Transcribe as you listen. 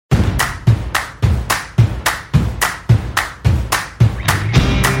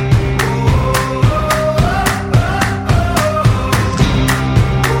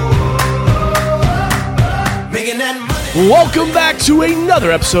Welcome back to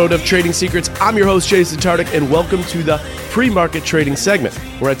another episode of Trading Secrets. I'm your host, Jason Tardik, and welcome to the pre-market trading segment,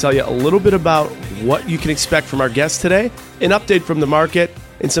 where I tell you a little bit about what you can expect from our guest today, an update from the market,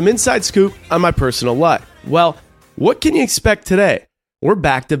 and some inside scoop on my personal life. Well, what can you expect today? We're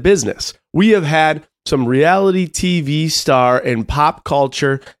back to business. We have had some reality TV star and pop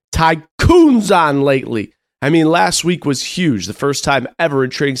culture tycoons on lately. I mean, last week was huge. The first time ever in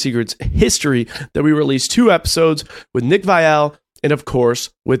Trading Secrets history that we released 2 episodes with Nick Viall and, of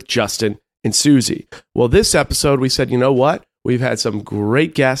course, with Justin and Susie. Well, this episode, we said, you know what? We've had some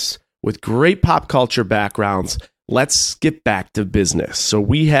great guests with great pop culture backgrounds. Let's get back to business. So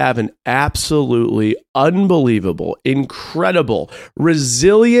we have an absolutely unbelievable, incredible,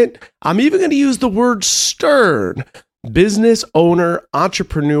 resilient, I'm even going to use the word stern, business owner,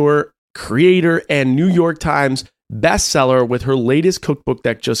 entrepreneur, creator, and New York Times bestseller with her latest cookbook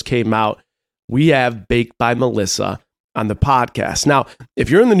that just came out. We have Baked by Melissa on the podcast. Now, if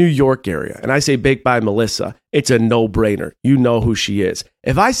you're in the New York area and I say Baked by Melissa, it's a no-brainer. You know who she is.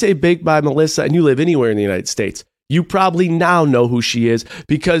 If I say Baked by Melissa and you live anywhere in the United States, you probably now know who she is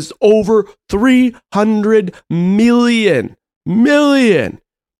because over 300 million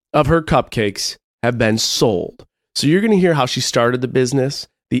of her cupcakes have been sold. So you're going to hear how she started the business,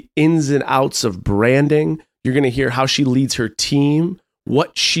 the ins and outs of branding. You're going to hear how she leads her team,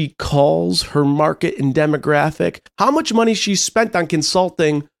 what she calls her market and demographic, how much money she spent on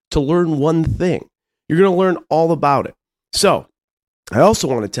consulting to learn one thing. You're going to learn all about it. So I also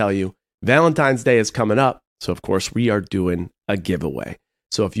want to tell you, Valentine's Day is coming up. So of course we are doing a giveaway.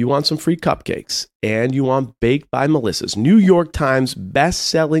 So if you want some free cupcakes and you want Baked by Melissa's New York Times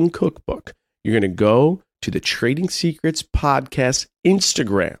best-selling cookbook, you're going to go to the Trading Secrets podcast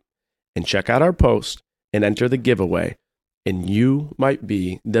Instagram and check out our post and enter the giveaway, and you might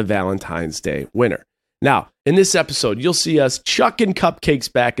be the Valentine's Day winner. Now, in this episode, you'll see us chucking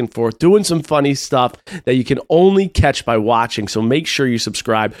cupcakes back and forth, doing some funny stuff that you can only catch by watching, so make sure you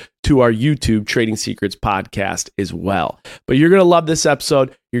subscribe to our YouTube Trading Secrets podcast as well. But you're going to love this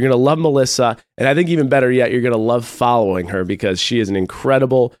episode. You're going to love Melissa, and I think even better yet, you're going to love following her because she is an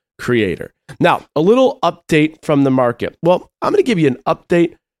incredible creator. Now, a little update from the market. Well, I'm going to give you an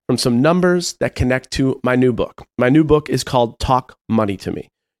update from some numbers that connect to my new book. My new book is called Talk Money to Me.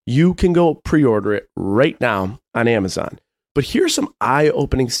 You can go pre-order it right now on Amazon. But here's some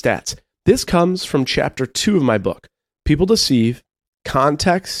eye-opening stats. This comes from chapter 2 of my book. People deceive,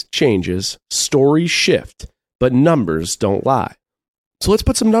 context changes, stories shift, but numbers don't lie. So let's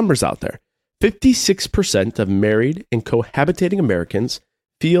put some numbers out there. 56% of married and cohabitating Americans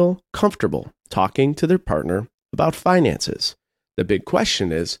feel comfortable talking to their partner about finances. The big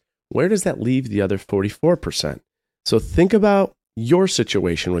question is, where does that leave the other 44%? So think about your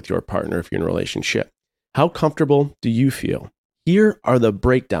situation with your partner if you're in a relationship. How comfortable do you feel? Here are the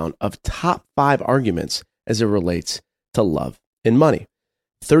breakdown of top 5 arguments as it relates to love and money.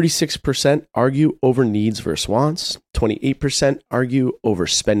 36% argue over needs versus wants. 28% argue over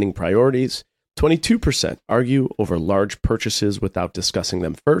spending priorities. 22% argue over large purchases without discussing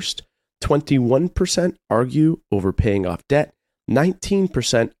them first. 21% argue over paying off debt.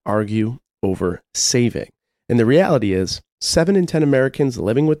 19% argue over saving. And the reality is, 7 in 10 Americans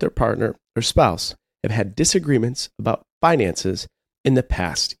living with their partner or spouse have had disagreements about finances in the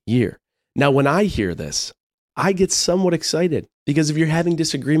past year. Now, when I hear this, I get somewhat excited because if you're having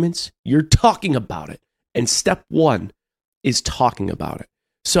disagreements, you're talking about it. And step 1 is talking about it.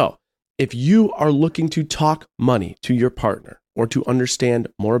 So if you are looking to talk money to your partner or to understand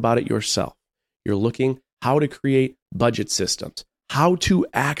more about it yourself, you're looking how to create budget systems, how to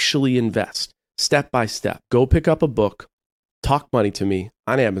actually invest step by step, go pick up a book, Talk Money to Me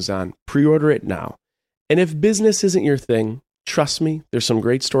on Amazon, pre-order it now. And if business isn't your thing, trust me, there's some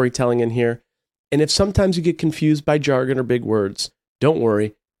great storytelling in here. And if sometimes you get confused by jargon or big words, don't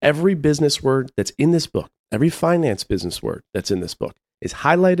worry. Every business word that's in this book, every finance business word that's in this book is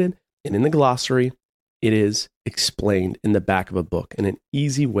highlighted, and in the glossary, it is explained in the back of a book in an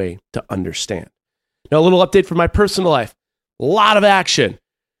easy way to understand. Now, a little update from my personal life. A lot of action.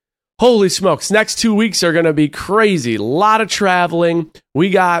 Holy smokes, next 2 weeks are going to be crazy. A lot of traveling.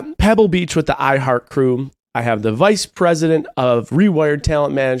 We got Pebble Beach with the iHeart crew. I have the vice president of Rewired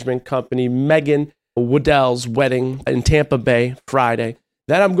Talent Management Company, Megan Waddell's wedding in Tampa Bay Friday.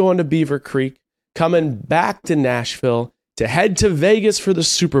 Then I'm going to Beaver Creek, coming back to Nashville to head to Vegas for the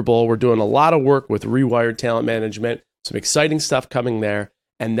Super Bowl. We're doing a lot of work with Rewired Talent Management, some exciting stuff coming there,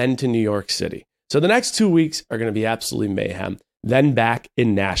 and then to New York City. So the next 2 weeks are going to be absolutely mayhem. Then back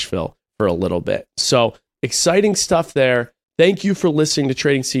in Nashville for a little bit. So exciting stuff there. Thank you for listening to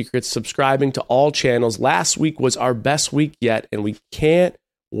Trading Secrets, subscribing to all channels. Last week was our best week yet, and we can't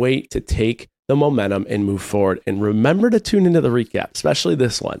wait to take the momentum and move forward. And remember to tune into the recap, especially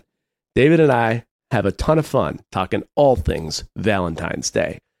this one. David and I have a ton of fun talking all things Valentine's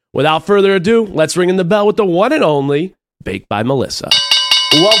Day. Without further ado, let's ring in the bell with the one and only Baked by Melissa.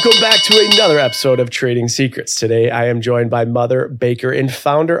 Welcome back to another episode of Trading Secrets. Today, I am joined by mother, baker, and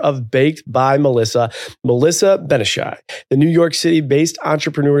founder of Baked by Melissa, Melissa Ben-Ishay. The New York City-based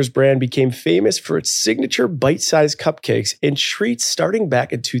entrepreneur's brand became famous for its signature bite-sized cupcakes and treats starting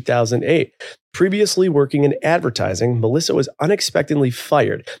back in 2008. Previously working in advertising, Melissa was unexpectedly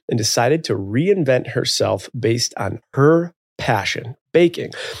fired and decided to reinvent herself based on her passion,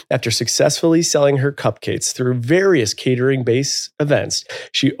 baking. After successfully selling her cupcakes through various catering-based events,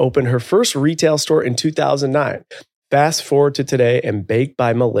 she opened her first retail store in 2009. Fast forward to today, and Baked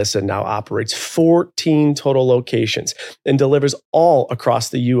by Melissa now operates 14 total locations and delivers all across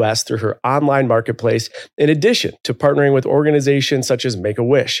the U.S. through her online marketplace, in addition to partnering with organizations such as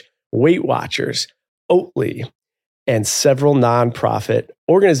Make-A-Wish, Weight Watchers, Oatly, and several nonprofit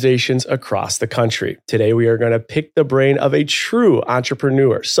organizations across the country. Today, we are going to pick the brain of a true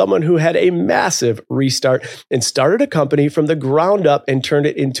entrepreneur, someone who had a massive restart and started a company from the ground up and turned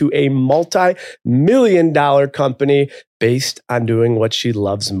it into a multi-million-dollar company based on doing what she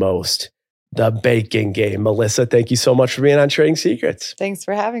loves most, the baking game. Melissa, thank you so much for being on Trading Secrets. Thanks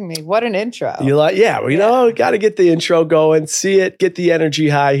for having me. What an intro. You like, got to get the intro going, see it, get the energy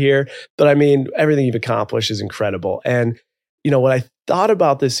high here. But I mean, everything you've accomplished is incredible. And, what I thought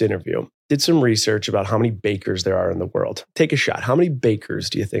about this interview, did some research about how many bakers there are in the world. Take a shot. How many bakers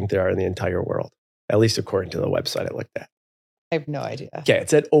do you think there are in the entire world? At least according to the website I looked at. I have no idea. Okay,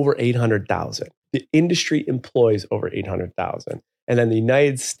 it's at over 800,000. The industry employs over 800,000. And then the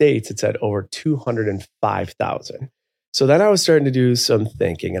United States, it's at over 205,000. So then I was starting to do some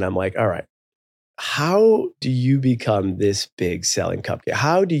thinking and I'm like, all right, how do you become this big selling cupcake?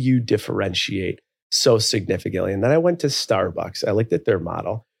 How do you differentiate so significantly? And then I went to Starbucks. I looked at their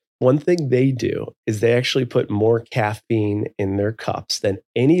model. One thing they do is they actually put more caffeine in their cups than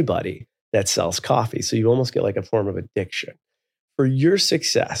anybody that sells coffee. So you almost get like a form of addiction. For your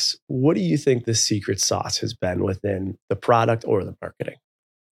success, what do you think the secret sauce has been within the product or the marketing?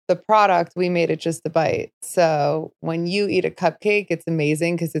 The product, we made it just a bite. So when you eat a cupcake, it's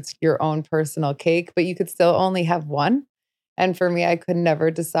amazing because it's your own personal cake, but you could still only have one. And for me, I could never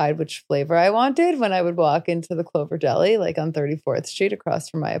decide which flavor I wanted when I would walk into the Clover Deli, like on 34th Street across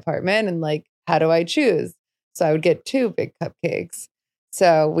from my apartment. And like, how do I choose? So I would get 2 big cupcakes.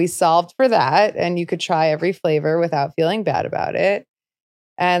 So we solved for that, and you could try every flavor without feeling bad about it.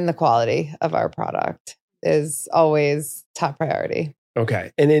 And the quality of our product is always top priority.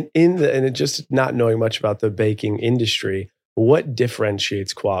 Okay. And in just not knowing much about the baking industry, what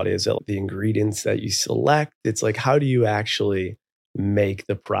differentiates quality? Is it the ingredients that you select? It's like, how do you actually make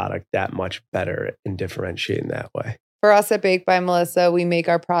the product that much better and differentiate in that way? For us at Baked by Melissa, we make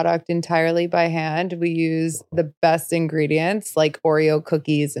our product entirely by hand. We use the best ingredients like Oreo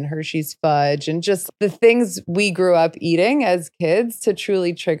cookies and Hershey's fudge and just the things we grew up eating as kids to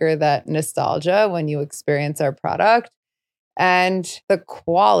truly trigger that nostalgia when you experience our product. And the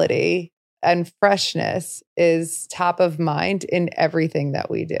quality and freshness is top of mind in everything that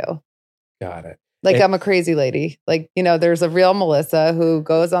we do. Got it. Like, I'm a crazy lady. Like, there's a real Melissa who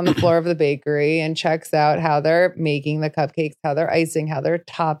goes on the floor of the bakery and checks out how they're making the cupcakes, how they're icing, how they're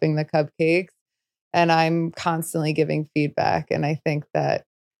topping the cupcakes. And I'm constantly giving feedback. And I think that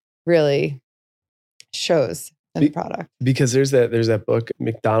really shows in the product. Because there's that book,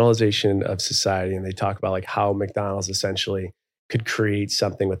 McDonaldization of Society, and they talk about like how McDonald's essentially could create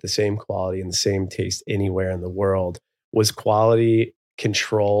something with the same quality and the same taste anywhere in the world. Was quality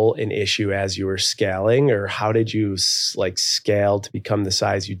control an issue as you were scaling, or how did you scale to become the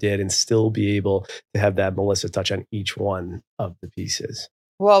size you did and still be able to have that Melissa touch on each one of the pieces?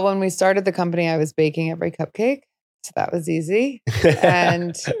 Well, when we started the company, I was baking every cupcake. So that was easy.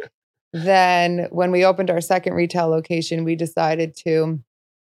 And then when we opened our second retail location, we decided to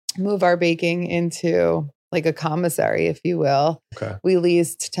move our baking into like a commissary, if you will. Okay. We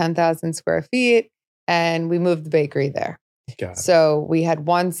leased 10,000 square feet and we moved the bakery there. So we had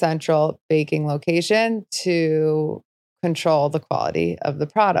one central baking location to control the quality of the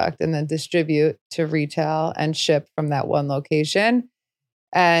product and then distribute to retail and ship from that one location.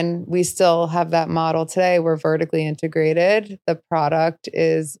 And we still have that model today. We're vertically integrated. The product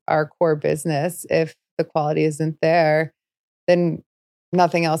is our core business. If the quality isn't there, then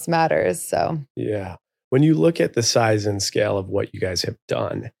nothing else matters. So, yeah. When you look at the size and scale of what you guys have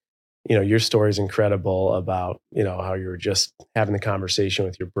done, your story is incredible about, how you were just having the conversation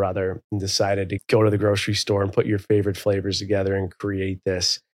with your brother and decided to go to the grocery store and put your favorite flavors together and create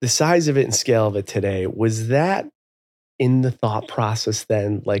this. The size of it and scale of it today, was that in the thought process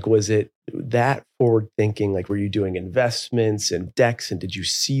then? Like, was it that forward thinking? Like, were you doing investments and decks, and did you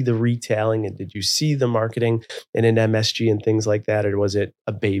see the retailing and did you see the marketing and in MSG and things like that? Or was it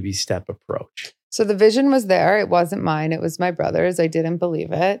a baby step approach? So the vision was there. It wasn't mine. It was my brother's. I didn't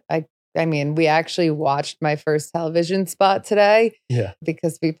believe it. I mean, we actually watched my first television spot today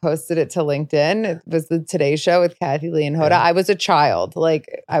because we posted it to LinkedIn. It was the Today Show with Kathy Lee and Hoda. I was a child.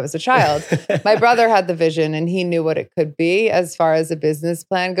 My brother had the vision and he knew what it could be. As far as a business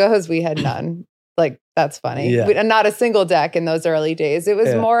plan goes, we had none. That's funny. And not a single deck in those early days. It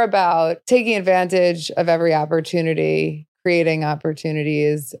was more about taking advantage of every opportunity, creating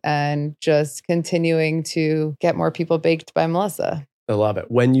opportunities, and just continuing to get more people baked by Melissa. I love it.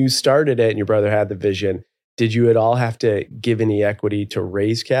 When you started it and your brother had the vision, did you at all have to give any equity to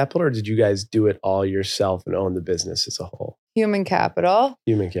raise capital, or did you guys do it all yourself and own the business as a whole? Human capital.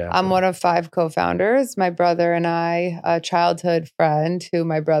 I'm one of 5 co-founders. My brother and I, a childhood friend who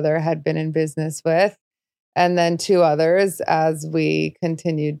my brother had been in business with, and then 2 others as we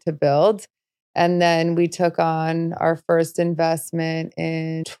continued to build. And then we took on our first investment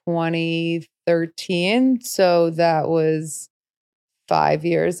in 2013. So that was 5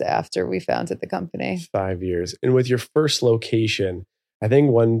 years after we founded the company. 5 years. And with your first location, I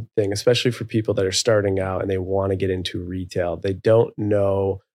think one thing, especially for people that are starting out and they want to get into retail, they don't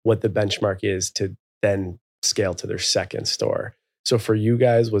know what the benchmark is to then scale to their second store. So for you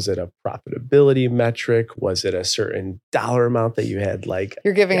guys, was it a profitability metric? Was it a certain dollar amount that you had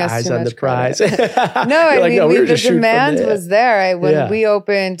you're giving us eyes too on much the prize? No, the demand was there. When we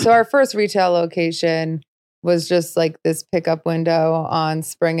opened, so our first retail location was just this pickup window on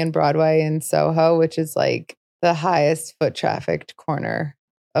Spring and Broadway in Soho, which is the highest foot trafficked corner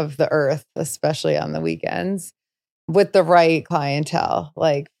of the earth, especially on the weekends, with the right clientele,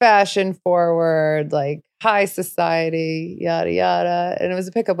 fashion forward, high society, yada, yada. And it was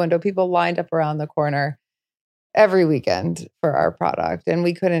a pickup window. People lined up around the corner every weekend for our product. And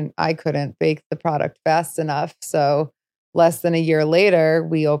I couldn't bake the product fast enough. So less than a year later,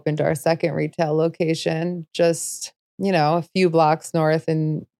 we opened our second retail location, just, a few blocks north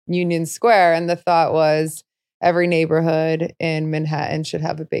in Union Square. And the thought was every neighborhood in Manhattan should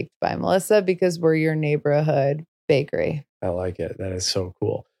have a Baked by Melissa because we're your neighborhood bakery. I like it. That is so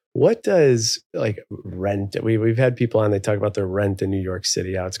cool. What does rent? We've had people on, they talk about the rent in New York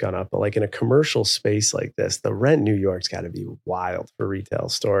City, how it's gone up. But in a commercial space like this, the rent in New York's got to be wild for retail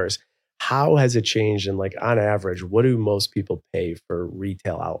stores. How has it changed? And on average, what do most people pay for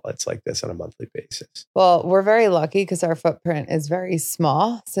retail outlets like this on a monthly basis? Well, we're very lucky because our footprint is very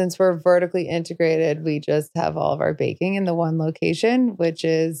small. Since we're vertically integrated, we just have all of our baking in the one location, which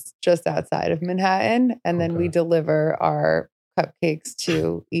is just outside of Manhattan. And then we deliver our cupcakes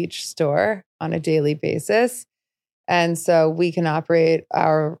to each store on a daily basis. And so we can operate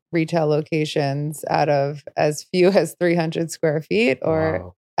our retail locations out of as few as 300 square feet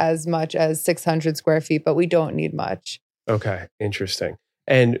or as much as 600 square feet, but we don't need much. Okay, interesting.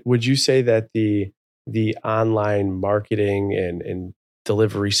 And would you say that the online marketing and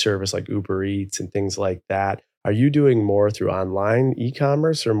delivery service like Uber Eats and things like that, are you doing more through online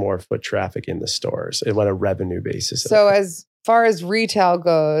e-commerce or more foot traffic in the stores and on a revenue basis? So as far as retail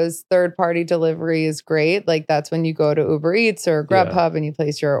goes, third-party delivery is great. That's when you go to Uber Eats or Grubhub and you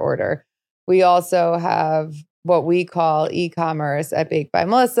place your order. We also have what we call e-commerce at Baked by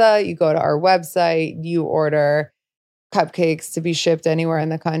Melissa. You go to our website, you order cupcakes to be shipped anywhere in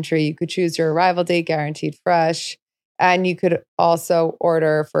the country. You could choose your arrival date, guaranteed fresh. And you could also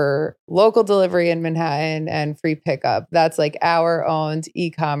order for local delivery in Manhattan and free pickup. That's our owned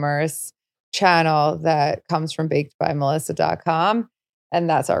e-commerce channel that comes from bakedbymelissa.com. And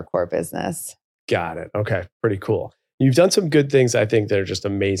that's our core business. Got it. Okay. Pretty cool. You've done some good things, I think, that are just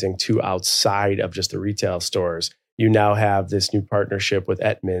amazing too, outside of just the retail stores. You now have this new partnership with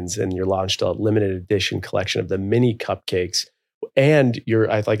Edmunds, and you launched a limited edition collection of the mini cupcakes. And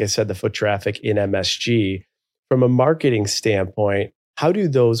like I said, the foot traffic in MSG. From a marketing standpoint, how do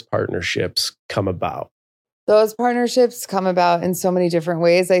those partnerships come about? Those partnerships come about in so many different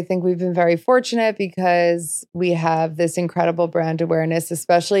ways. I think we've been very fortunate because we have this incredible brand awareness,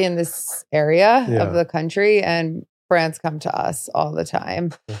 especially in this area of the country. And brands come to us all the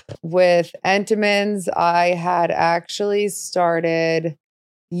time. With Entenmann's, I had actually started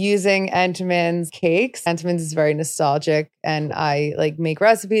using Entenmann's cakes. Entenmann's is very nostalgic, and I make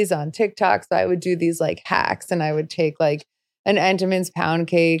recipes on TikTok. So I would do these hacks, and I would take an Entenmann's pound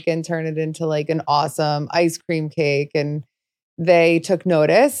cake and turn it into like an awesome ice cream cake. And they took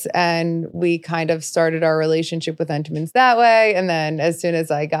notice and we kind of started our relationship with Entenmann's that way. And then as soon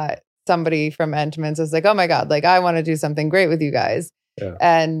as I got somebody from Entenmann's, I was like, oh my God, like I want to do something great with you guys. Yeah.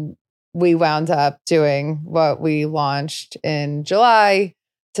 And we wound up doing what we launched in July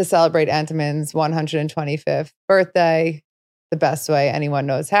to celebrate Entenmann's 125th birthday, the best way anyone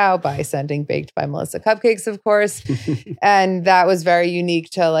knows how, by sending Baked by Melissa cupcakes, of course. And that was very unique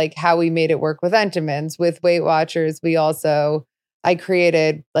to like how we made it work with Entenmann's. With Weight Watchers, I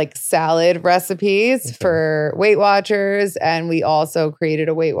created like salad recipes for Weight Watchers. And we also created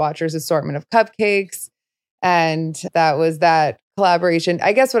a Weight Watchers assortment of cupcakes. And that was that collaboration.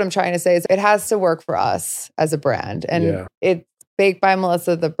 I guess what I'm trying to say is it has to work for us as a brand. And it's Baked by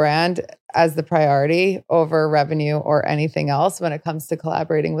Melissa, the brand, as the priority over revenue or anything else when it comes to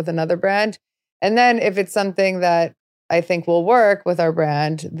collaborating with another brand. And then if it's something that I think will work with our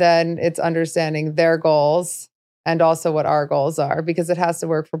brand, then it's understanding their goals and also what our goals are, because it has to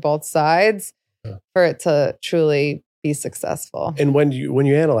work for both sides for it to truly be successful. And when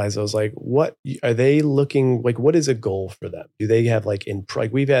you analyze those, like what are they looking like? What is a goal for them? Do they have like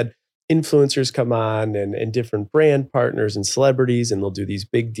we've had influencers come on and different brand partners and celebrities, and they'll do these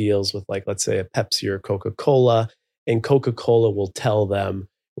big deals with like, let's say a Pepsi or Coca-Cola, and Coca-Cola will tell them,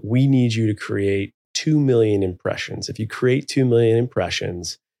 we need you to create 2 million impressions. If you create 2 million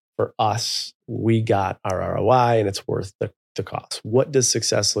impressions for us, we got our ROI and it's worth the cost. What does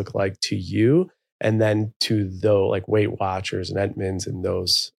success look like to you? And then to like Weight Watchers and Entenmann's and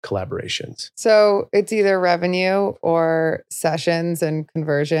those collaborations? So it's either revenue or sessions and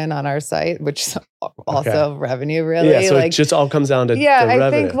conversion on our site, which is also revenue, really. Yeah, so it just all comes down to the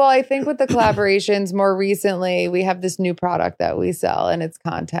revenue. I think with the collaborations more recently, we have this new product that we sell and it's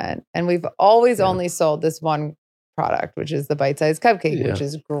content. And we've always only sold this one product, which is the bite-sized cupcake, which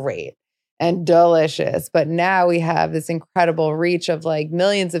is great and delicious. But now we have this incredible reach of like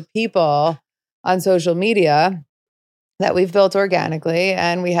millions of people on social media that we've built organically,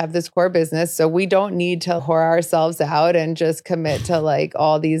 and we have this core business. So we don't need to whore ourselves out and just commit to like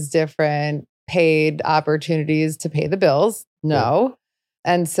all these different paid opportunities to pay the bills. No.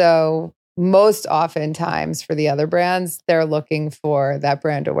 And so most oftentimes for the other brands, they're looking for that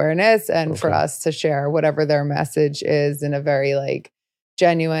brand awareness and for us to share whatever their message is in a very like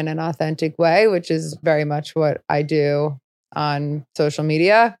genuine and authentic way, which is very much what I do on social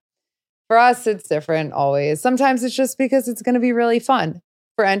media. For us, it's different always. Sometimes it's just because it's going to be really fun.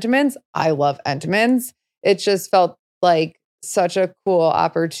 For Entenmann's, I love Entenmann's. It just felt like such a cool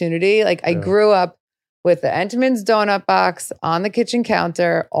opportunity. Like I grew up with the Entenmann's donut box on the kitchen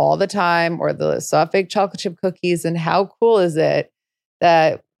counter all the time, or the soft baked chocolate chip cookies. And how cool is it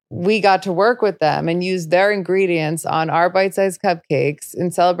that we got to work with them and use their ingredients on our bite-sized cupcakes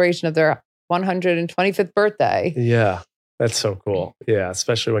in celebration of their 125th birthday. Yeah. That's so cool. Yeah.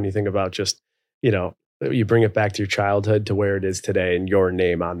 Especially when you think about just, you bring it back to your childhood to where it is today and your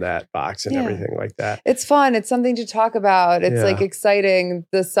name on that box and everything like that. It's fun. It's something to talk about. It's like exciting.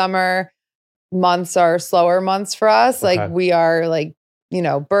 The summer months are slower months for us. Like we are like,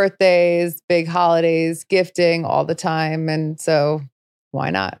 birthdays, big holidays, gifting all the time. And so why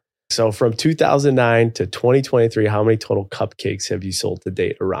not? So from 2009 to 2023, how many total cupcakes have you sold to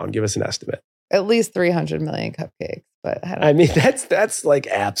date around? Give us an estimate. At least 300 million cupcakes. But I mean, that's like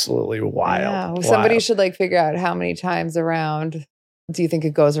absolutely wild. Somebody should like figure out how many times around. Do you think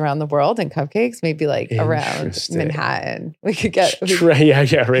it goes around the world in cupcakes? Maybe like around Manhattan. We could get right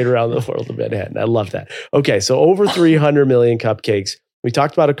around the world of Manhattan. I love that. Okay, so over 300 million cupcakes. We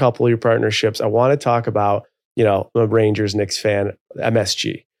talked about a couple of your partnerships. I want to talk about, I'm a Rangers Knicks fan,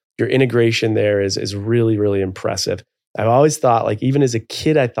 MSG. Your integration there is really, really impressive. I've always thought, like, even as a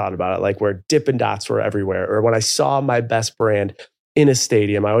kid, I thought about it, like where Dippin' Dots were everywhere. Or when I saw my best brand in a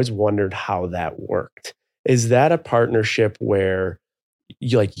stadium, I always wondered how that worked. Is that a partnership where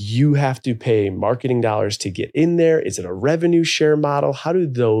you have to pay marketing dollars to get in there? Is it a revenue share model? How do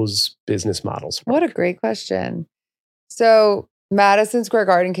those business models work? What a great question. So Madison Square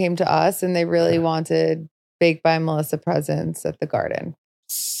Garden came to us and they really wanted Baked by Melissa presence at the Garden.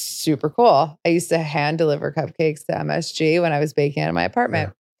 Super cool. I used to hand deliver cupcakes to MSG when I was baking in my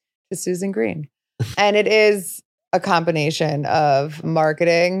apartment to Susan Green. And it is a combination of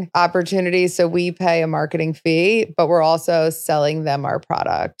marketing opportunities. So we pay a marketing fee, but we're also selling them our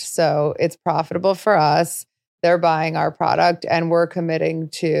product. So it's profitable for us. They're buying our product and we're committing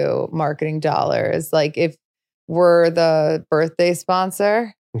to marketing dollars. Like if we're the birthday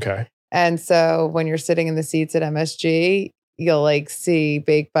sponsor. Okay. And so when you're sitting in the seats at MSG, you'll like see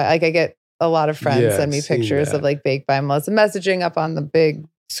Baked by, like I get a lot of friends send me pictures of like Baked by Melissa messaging up on the big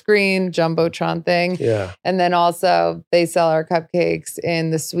screen, Jumbotron thing. Yeah. And then also they sell our cupcakes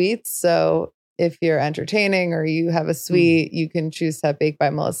in the suites. So if you're entertaining or you have a suite, you can choose to have Baked by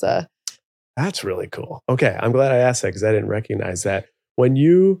Melissa. That's really cool. Okay. I'm glad I asked that because I didn't recognize that. When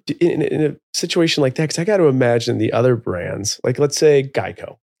you, in a situation like that, because I got to imagine the other brands, like let's say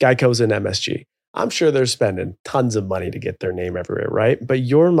Geico. Geico's an MSG. I'm sure they're spending tons of money to get their name everywhere, right? But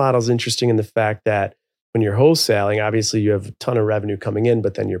your model's interesting in the fact that when you're wholesaling, obviously you have a ton of revenue coming in,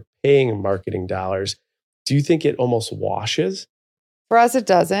 but then you're paying marketing dollars. Do you think it almost washes? For us, it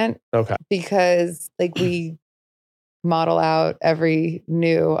doesn't. Okay. Because like we model out every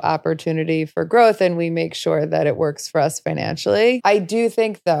new opportunity for growth and we make sure that it works for us financially. I do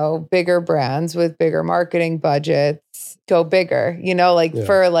think though, bigger brands with bigger marketing budgets go bigger,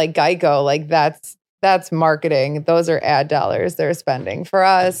 for like Geico, like that's marketing. Those are ad dollars they're spending. For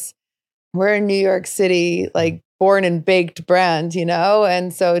us, we're in New York City, like born and baked brand,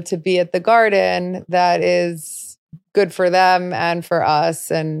 and so to be at the Garden, that is good for them and for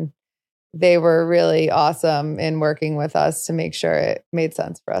us. And they were really awesome in working with us to make sure it made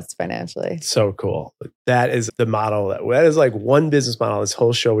sense for us financially. So cool. That is the model. That is like one business model. This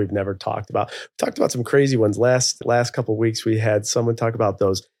whole show we've never talked about. We talked about some crazy ones. Last couple of weeks, we had someone talk about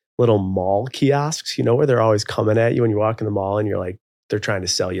those little mall kiosks, where they're always coming at you when you walk in the mall and you're like, they're trying to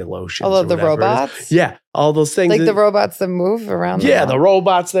sell you lotions. All of the robots? Yeah, all those things. Like the robots that move around. Yeah, the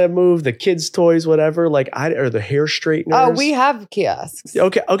robots that move, the kids' toys, whatever. or the hair straighteners. Oh, we have kiosks.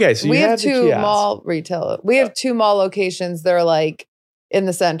 Okay. So we have two mall retail. We have two mall locations. They're like in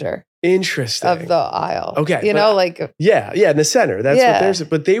the center. Interesting. Of the aisle. Okay. in the center. That's what there's.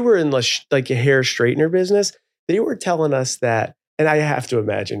 But they were in like a hair straightener business. They were telling us that. And I have to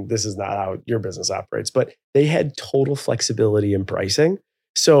imagine this is not how your business operates, but they had total flexibility in pricing.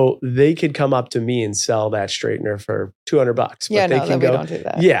 So they could come up to me and sell that straightener for $200. But we don't do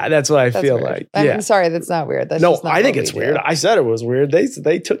that. Yeah, that's what that's weird. Like. Yeah. I'm sorry, that's not weird. That's no, just not I think it's weird. I said it was weird.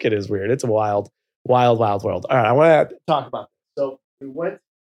 They took it as weird. It's a wild, wild, wild world. All right, I want to talk about this. So we went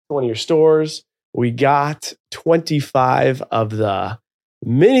to one of your stores. We got 25 of the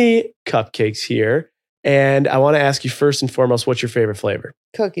mini cupcakes here. And I want to ask you first and foremost, what's your favorite flavor?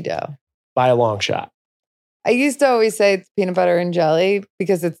 Cookie dough. By a long shot. I used to always say it's peanut butter and jelly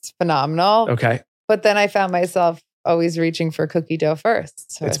because it's phenomenal. Okay. But then I found myself always reaching for cookie dough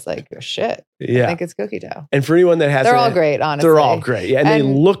first. So I was like, oh, shit. Yeah. I think it's cookie dough. And for anyone that hasn't. They're all great, honestly. They're all great. Yeah. And they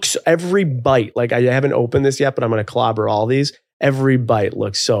look, every bite, like I haven't opened this yet, but I'm going to clobber all these. Every bite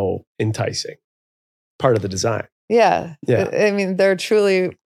looks so enticing. Part of the design. Yeah. I mean, they're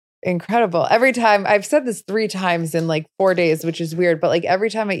truly incredible. Every time, I've said this 3 times in like 4 days, which is weird, but like every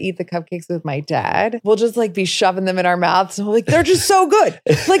time I eat the cupcakes with my dad, we'll just like be shoving them in our mouths and we're like, they're just so good.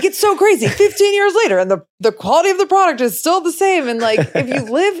 Like it's so crazy. 15 years later and the quality of the product is still the same. And like, if you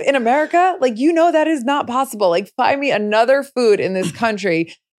live in America, like, that is not possible. Like find me another food in this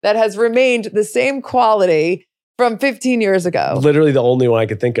country that has remained the same quality from 15 years ago. Literally the only one I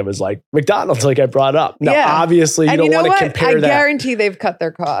could think of is like McDonald's, like I brought up. Now, obviously you don't want to compare that. I guarantee they've cut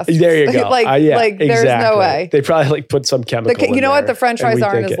their costs. There you go. There's no way. They probably like put some chemical in You know there, what? The French fries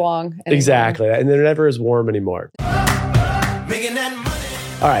aren't as long anymore. Exactly. And they're never as warm anymore.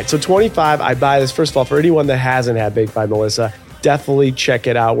 All right. So 25, I buy this. First of all, for anyone that hasn't had Baked by Melissa, definitely check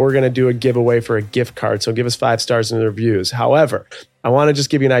it out. We're going to do a giveaway for a gift card. So give us 5 stars in the reviews. However, I want to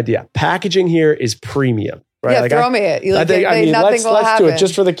just give you an idea. Packaging here is premium. Right? Yeah, throw me it. Nothing let's will happen. do it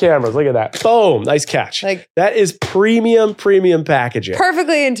just for the cameras. Look at that. Boom. Nice catch. Like, that is premium packaging.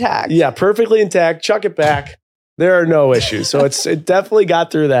 Perfectly intact. Yeah, perfectly intact. Chuck it back. There are no issues. So it definitely got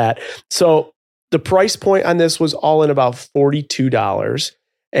through that. So the price point on this was all in about $42.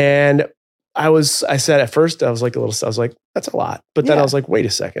 And I said at first, I was like, that's a lot. But then I was like, wait a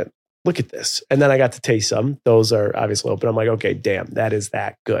second. Look at this. And then I got to taste some. Those are obviously open. I'm like, okay, damn, that is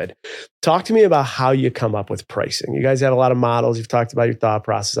that good. Talk to me about how you come up with pricing. You guys have a lot of models. You've talked about your thought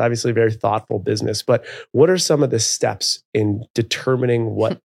process, obviously a very thoughtful business, but what are some of the steps in determining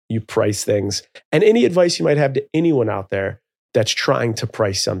what you price things? And any advice you might have to anyone out there that's trying to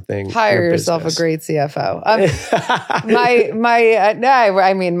price something? Hire yourself a great CFO. My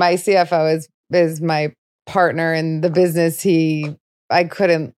CFO is my partner in the business. He's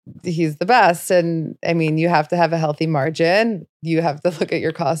the best. And I mean, you have to have a healthy margin. You have to look at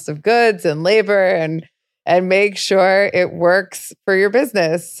your cost of goods and labor and make sure it works for your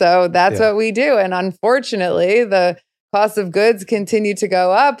business. So that's what we do. And unfortunately, the cost of goods continue to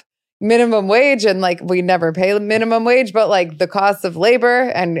go up. Minimum wage, and like we never pay minimum wage, but like the cost of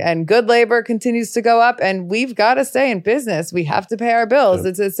labor and good labor continues to go up. And we've got to stay in business. We have to pay our bills.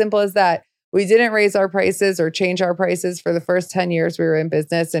 It's as simple as that. we didn't raise our prices or change our prices for the first 10 years we were in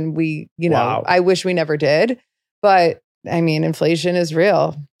business. And we, Wow. I wish we never did. But I mean, inflation is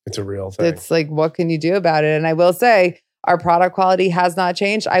real. It's a real thing. It's like, what can you do about it? And I will say, our product quality has not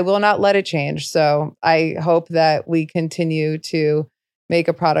changed. I will not let it change. So I hope that we continue to make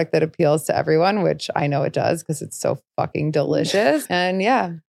a product that appeals to everyone, which I know it does because it's so fucking delicious. And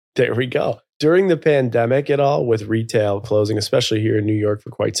yeah. There we go. During the pandemic at all, with retail closing, especially here in New York for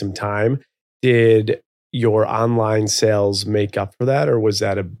quite some time, did your online sales make up for that? Or was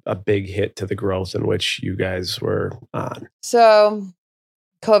that a big hit to the growth in which you guys were on? So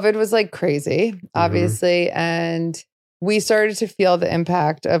COVID was like crazy, obviously. And we started to feel the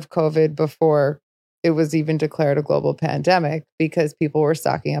impact of COVID before it was even declared a global pandemic because people were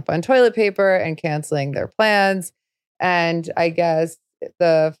stocking up on toilet paper and canceling their plans. And I guess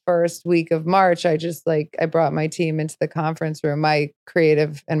the first week of March, I brought my team into the conference room, my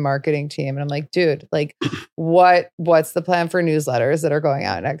creative and marketing team. And I'm like, dude, like what's the plan for newsletters that are going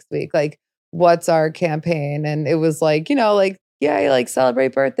out next week? Like, what's our campaign? And it was like, yeah,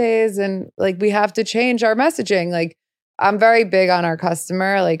 celebrate birthdays. And like, we have to change our messaging. Like, I'm very big on our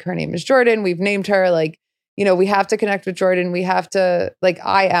customer. Like, her name is Jordan. We've named her. Like, we have to connect with Jordan. We have to,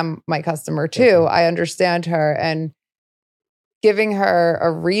 I am my customer too. I understand her, and giving her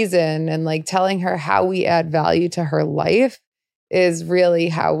a reason and telling her how we add value to her life is really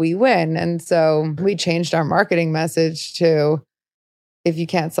how we win. And so we changed our marketing message to, if you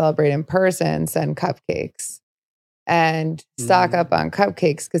can't celebrate in person, send cupcakes. And stock up on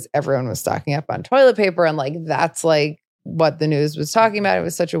cupcakes because everyone was stocking up on toilet paper. And that's what the news was talking about. It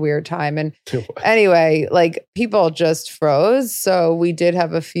was such a weird time. And anyway, people just froze. So we did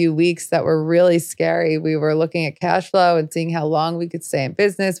have a few weeks that were really scary. We were looking at cash flow and seeing how long we could stay in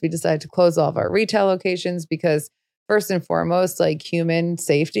business. We decided to close all of our retail locations because first and foremost, human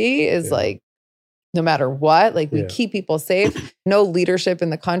safety is no matter what, we keep people safe. No leadership in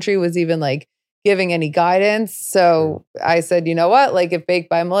the country was even giving any guidance. So I said, you know what, if Baked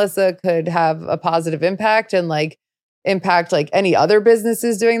by Melissa could have a positive impact and impact any other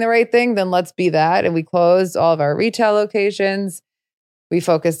businesses doing the right thing, then let's be that. And we closed all of our retail locations. We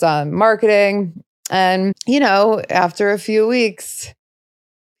focused on marketing. And, after a few weeks,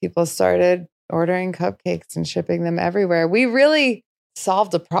 people started ordering cupcakes and shipping them everywhere. We really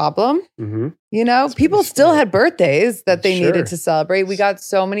solved a problem. People still had birthdays that they needed to celebrate. We got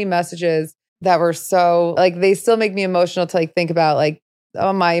so many messages that were so they still make me emotional to think about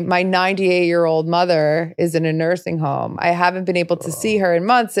oh, my 98-year-old mother is in a nursing home. I haven't been able to see her in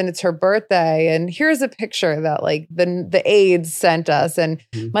months and it's her birthday. And here's a picture that the aides sent us. And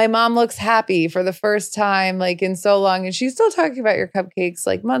my mom looks happy for the first time in so long. And she's still talking about your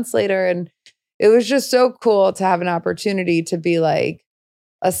cupcakes months later. And it was just so cool to have an opportunity to be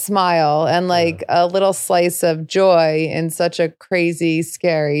a smile and a little slice of joy in such a crazy,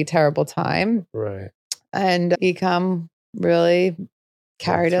 scary, terrible time. Right. And e-com really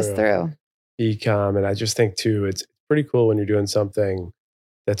carried us through. E-com. And I just think too, it's pretty cool when you're doing something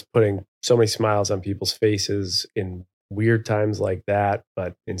that's putting so many smiles on people's faces in weird times like that,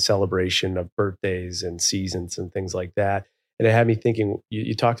 but in celebration of birthdays and seasons and things like that. And it had me thinking,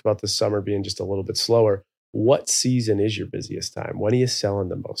 you talked about this summer being just a little bit slower. What season is your busiest time? When are you selling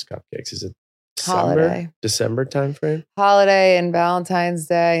the most cupcakes? Is it December timeframe? Holiday and Valentine's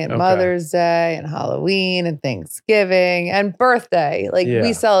Day and Mother's Day and Halloween and Thanksgiving and birthday.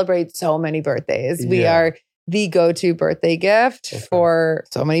 We celebrate so many birthdays. We are the go-to birthday gift for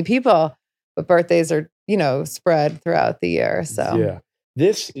so many people. But birthdays are, spread throughout the year. So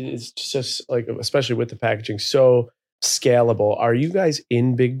this is just especially with the packaging, so scalable. Are you guys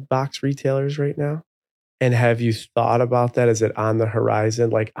in big box retailers right now? And have you thought about that? Is it on the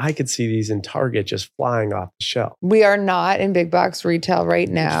horizon? I could see these in Target just flying off the shelf. We are not in big box retail right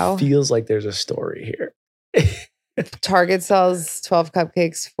now. It feels like there's a story here. Target sells 12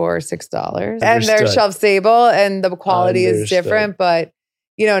 cupcakes for $6 and they're shelf stable and the quality is different, but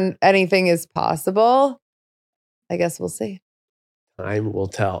anything is possible. I guess we'll see. Time will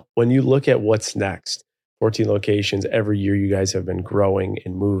tell. When you look at what's next, 14 locations every year, you guys have been growing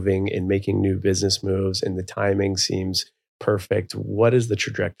and moving and making new business moves, and the timing seems perfect. What does the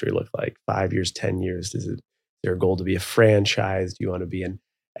trajectory look like? 5 years, 10 years? Is there a goal to be a franchise? Do you want to be in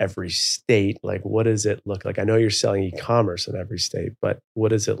every state? What does it look like? I know you're selling e-commerce in every state, but what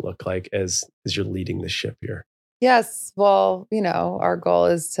does it look like as you're leading the ship here? Yes. Well, our goal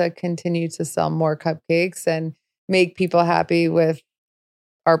is to continue to sell more cupcakes and make people happy with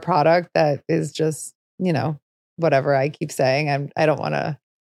our product that is just, whatever I keep saying. I don't want to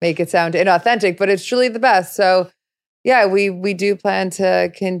make it sound inauthentic, but it's truly the best. So Yeah, we do plan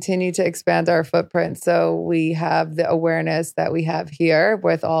to continue to expand our footprint. So we have the awareness that we have here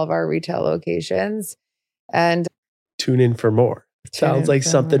with all of our retail locations. And tune in for more. Sounds like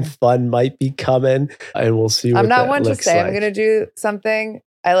something fun might be coming, and we'll see what I'm not that one to looks say like. I'm going to do something.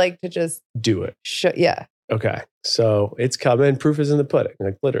 I like to just do it. Yeah. Okay. So it's coming. Proof is in the pudding.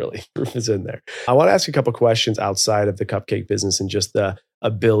 Like literally, proof is in there. I want to ask a couple questions outside of the cupcake business and just the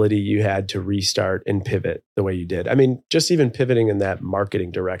ability you had to restart and pivot the way you did. I mean, just even pivoting in that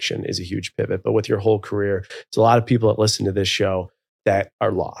marketing direction is a huge pivot. But with your whole career, there's a lot of people that listen to this show that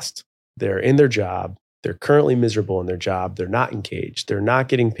are lost. They're in their job. They're currently miserable in their job. They're not engaged. They're not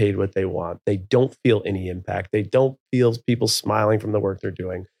getting paid what they want. They don't feel any impact. They don't feel people smiling from the work they're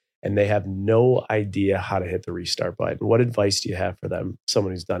doing. And they have no idea how to hit the restart button. What advice do you have for them,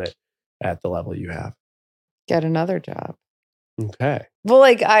 someone who's done it at the level you have? Get another job. Okay. Well,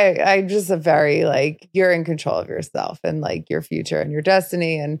 like I'm just a very like, you're in control of yourself and like your future and your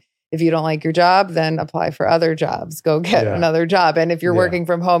destiny. And if you don't like your job, then apply for other jobs. Go get another job. And if you're working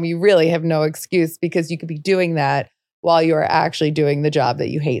from home, you really have no excuse because you could be doing that while you are actually doing the job that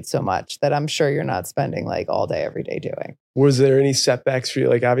you hate so much that I'm sure you're not spending like all day, every day doing. Was there any setbacks for you?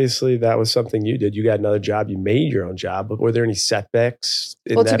 Like, obviously, that was something you did. You got another job. You made your own job. But were there any setbacks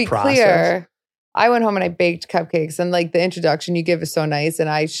in that process? Well, to be clear, I went home and I baked cupcakes. And like the introduction you give is so nice. And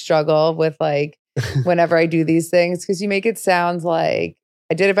I struggle with like whenever I do these things because you make it sound like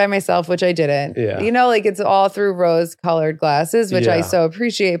I did it by myself, which I didn't. Yeah. You know, like it's all through rose-colored glasses, which I so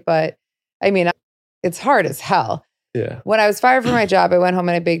appreciate. But I mean, it's hard as hell. Yeah. When I was fired from my job, I went home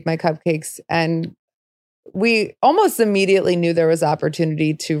and I baked my cupcakes. And we almost immediately knew there was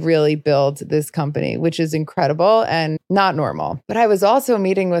opportunity to really build this company, which is incredible and not normal. But I was also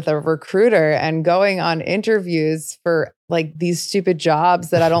meeting with a recruiter and going on interviews for like these stupid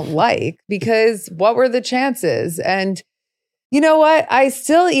jobs that I don't like because what were the chances? And you know what? I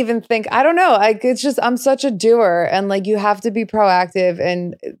still even think, I don't know. It's just, I'm such a doer and like, you have to be proactive.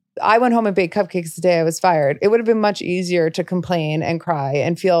 And I went home and baked cupcakes the day I was fired. It would have been much easier to complain and cry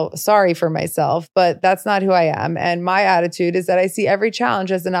and feel sorry for myself, but that's not who I am. And my attitude is that I see every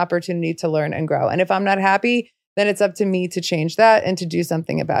challenge as an opportunity to learn and grow. And if I'm not happy, then it's up to me to change that and to do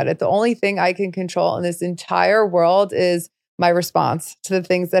something about it. The only thing I can control in this entire world is my response to the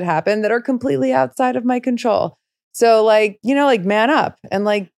things that happen that are completely outside of my control. So like, you know, like man up and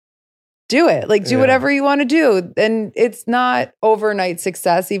like do it, like do whatever you want to do. And it's not overnight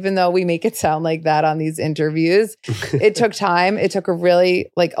success, even though we make it sound like that on these interviews. It took time. It took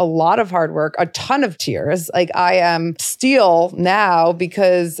a lot of hard work, a ton of tears. Like I am steel now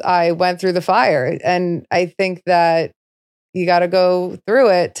because I went through the fire. And I think that you got to go through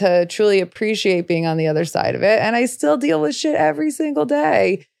it to truly appreciate being on the other side of it. And I still deal with shit every single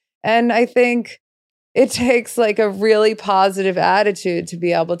day. And I think it takes like a really positive attitude to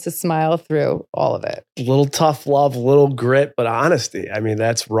be able to smile through all of it. A little tough love, a little grit, but honesty. I mean,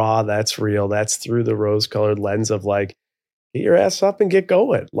 that's raw, that's real. That's through the rose-colored lens of like, get your ass up and get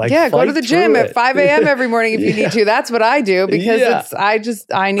going. Like, go to the gym at 5 a.m. every morning if you need to. That's what I do because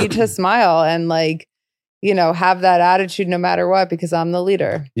I need to smile and like, you know, have that attitude no matter what because I'm the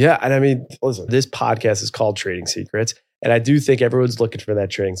leader. Yeah. And I mean, listen, this podcast is called Trading Secrets. And I do think everyone's looking for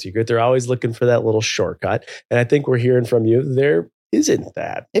that trading secret. They're always looking for that little shortcut. And I think we're hearing from you, there isn't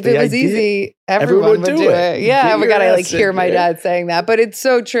that. If it was easy, everyone would do it. Yeah, we gotta like hear my dad saying that. But it's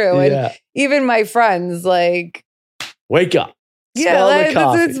so true. And even my friends like... Wake up.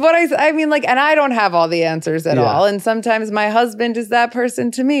 It's what I mean, like, and I don't have all the answers at all. And sometimes my husband is that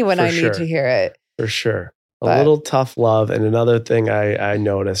person to me when I need to hear it. For sure. A little tough love. And another thing I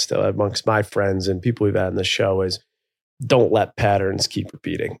noticed amongst my friends and people we've had on the show is don't let patterns keep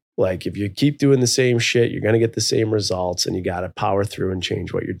repeating. Like if you keep doing the same shit, you're going to get the same results and you got to power through and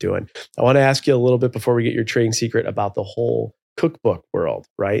change what you're doing. I want to ask you a little bit before we get your trading secret about the whole cookbook world,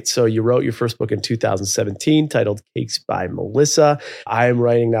 right? So you wrote your first book in 2017 titled Cakes by Melissa. I am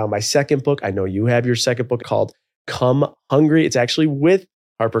writing now my second book. I know you have your second book called Come Hungry. It's actually with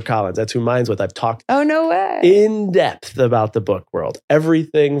HarperCollins. That's who mine's with. I've talked in depth about the book world.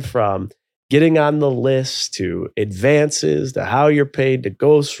 Everything from getting on the list to advances to how you're paid to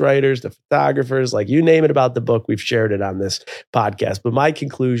ghostwriters to photographers, like you name it about the book, we've shared it on this podcast. But my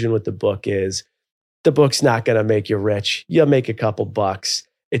conclusion with the book is the book's not going to make you rich. You'll make a couple bucks.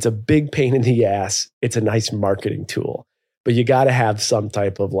 It's a big pain in the ass. It's a nice marketing tool, but you got to have some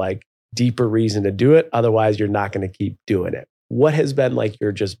type of like deeper reason to do it. Otherwise, you're not going to keep doing it. What has been like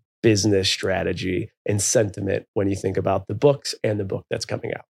your just business strategy and sentiment when you think about the books and the book that's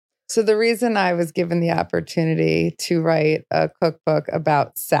coming out? So the reason I was given the opportunity to write a cookbook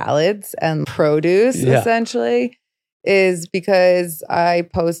about salads and produce, essentially, is because I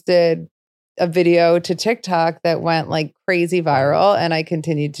posted a video to TikTok that went like crazy viral, and I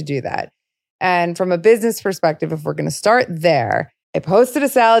continued to do that. And from a business perspective, if we're going to start there, I posted a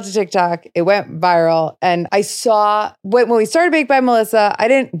salad to TikTok. It went viral. And I saw when we started Baked by Melissa, I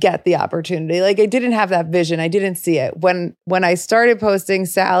didn't get the opportunity. Like I didn't have that vision. I didn't see it. When I started posting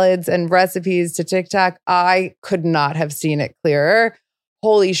salads and recipes to TikTok, I could not have seen it clearer.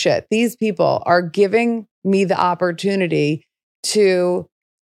 Holy shit. These people are giving me the opportunity to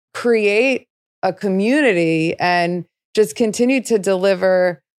create a community and just continue to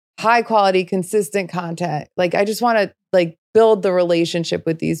deliver high quality, consistent content. Like I just want to like build the relationship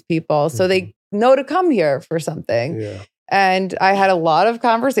with these people so they know to come here for something. Yeah. And I had a lot of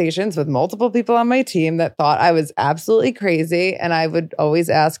conversations with multiple people on my team that thought I was absolutely crazy. And I would always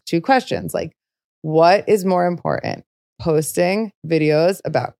ask two questions like, what is more important, posting videos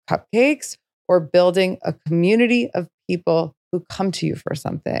about cupcakes or building a community of people who come to you for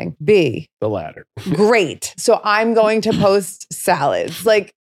something? B, the latter. Great. So I'm going to post salads.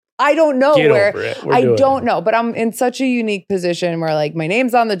 Like, I don't know I don't know, but I'm in such a unique position where like my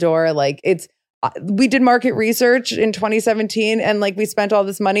name's on the door. Like we did market research in 2017 and like we spent all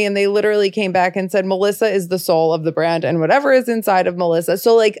this money and they literally came back and said, Melissa is the soul of the brand and whatever is inside of Melissa.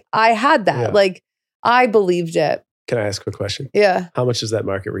 So like I had that, like I believed it. Can I ask a quick question? Yeah. How much does that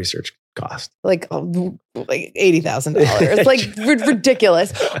market research cost? Like $80,000. Like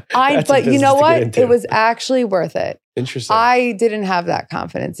ridiculous. But you know what? It was actually worth it. Interesting. I didn't have that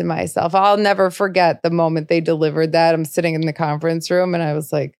confidence in myself. I'll never forget the moment they delivered that. I'm sitting in the conference room and I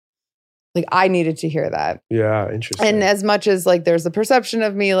was like I needed to hear that. Yeah, interesting. And as much as like there's the perception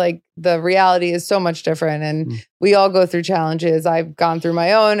of me, like the reality is so much different. And we all go through challenges. I've gone through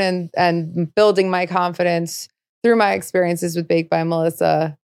my own and building my confidence through my experiences with Baked by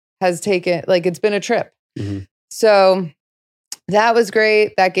Melissa has taken, like it's been a trip. So that was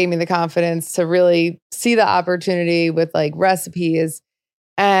great. That gave me the confidence to really see the opportunity with like recipes.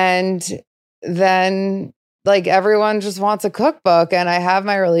 And then like everyone just wants a cookbook. And I have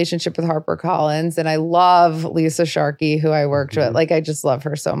my relationship with HarperCollins and I love Lisa Sharkey, who I worked with. Like I just love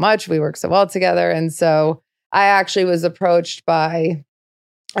her so much. We work so well together. And so I actually was approached by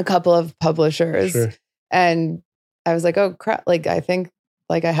a couple of publishers and I was like, oh crap. Like I think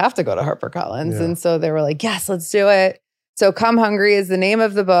like I have to go to HarperCollins. And so they were like, yes, let's do it. So Come Hungry is the name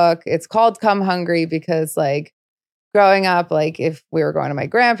of the book. It's called Come Hungry because like growing up, like if we were going to my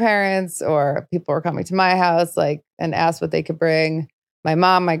grandparents or people were coming to my house, like and asked what they could bring, my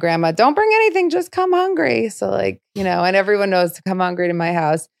mom, my grandma, don't bring anything, just come hungry. So like, you know, and everyone knows to come hungry to my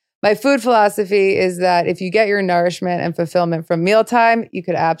house. My food philosophy is that if you get your nourishment and fulfillment from mealtime, you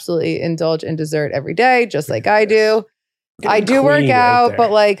could absolutely indulge in dessert every day, just like I do. I do work out, but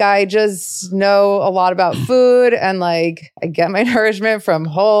like I just know a lot about food and like I get my nourishment from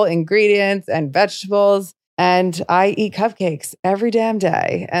whole ingredients and vegetables and I eat cupcakes every damn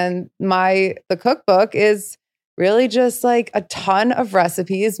day. And the cookbook is really just like a ton of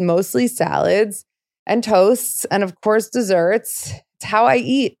recipes, mostly salads and toasts and of course desserts. It's how I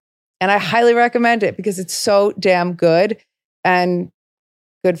eat. And I highly recommend it because it's so damn good and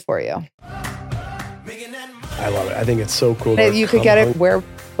good for you. I love it. I think it's so cool. You could get it where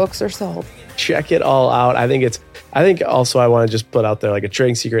books are sold. Check it all out. I think also I want to just put out there like a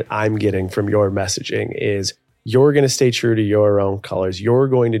trading secret I'm getting from your messaging is you're going to stay true to your own colors. You're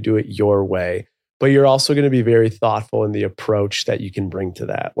going to do it your way, but you're also going to be very thoughtful in the approach that you can bring to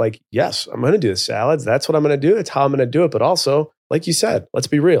that. Like, yes, I'm going to do the salads. That's what I'm going to do. It's how I'm going to do it. But also, like you said, let's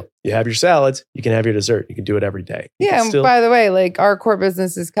be real. You have your salads, you can have your dessert. You can do it every day. And by the way, like our core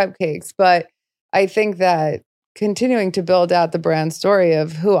business is cupcakes, but I think that continuing to build out the brand story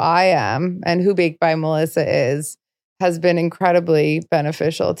of who I am and who Baked by Melissa is has been incredibly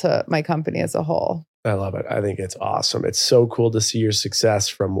beneficial to my company as a whole. I love it. I think it's awesome. It's so cool to see your success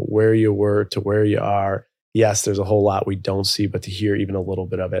from where you were to where you are. Yes, there's a whole lot we don't see, but to hear even a little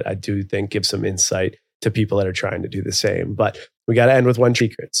bit of it, I do think gives some insight to people that are trying to do the same. But we got to end with one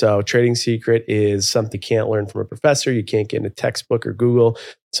secret. So trading secret is something you can't learn from a professor. You can't get in a textbook or Google.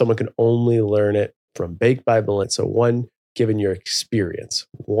 Someone can only learn it from Baked by Melissa. So one, given your experience,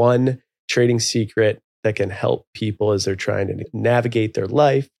 one trading secret that can help people as they're trying to navigate their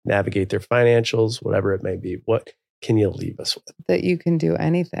life, navigate their financials, whatever it may be. What can you leave us with? That you can do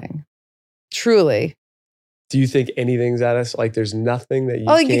anything. Truly. Do you think anything's at us? Like there's nothing that you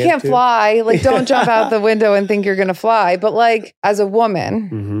like you can't fly. Like don't jump out the window and think you're going to fly. But like as a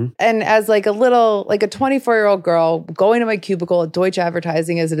woman and as like a 24-year-old girl going to my cubicle at Deutsche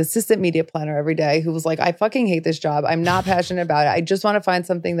Advertising as an assistant media planner every day who was like, I fucking hate this job. I'm not passionate about it. I just want to find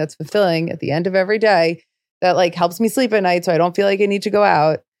something that's fulfilling at the end of every day. that like helps me sleep at night so I don't feel like I need to go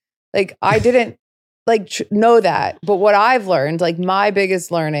out. Like I didn't know that. But what I've learned, like my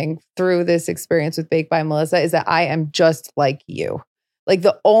biggest learning through this experience with Baked by Melissa is that I am just like you. Like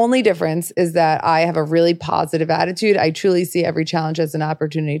the only difference is that I have a really positive attitude. I truly see every challenge as an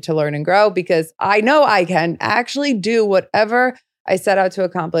opportunity to learn and grow because I know I can actually do whatever I set out to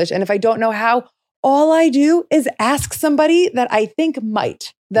accomplish. And if I don't know how, all I do is ask somebody that I think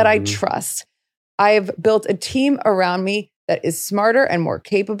might, that I trust. I've built a team around me that is smarter and more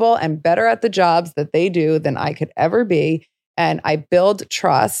capable and better at the jobs that they do than I could ever be. And I build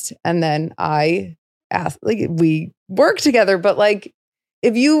trust. And then I ask, like, we work together. But like,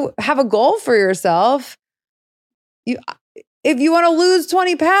 if you have a goal for yourself, if you want to lose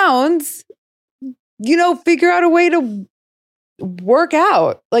 20 pounds, figure out a way to work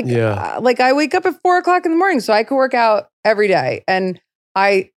out. Like I wake up at 4:00 in the morning so I could work out every day. And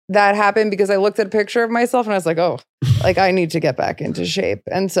that happened because I looked at a picture of myself and I was like, oh, like I need to get back into shape.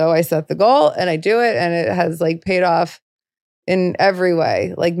 And so I set the goal and I do it and it has like paid off in every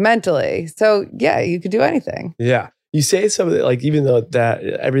way, like mentally. So yeah, you could do anything. Yeah. You say something like, even though that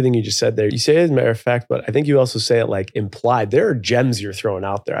everything you just said there, you say it as a matter of fact, but I think you also say it like implied. There are gems you're throwing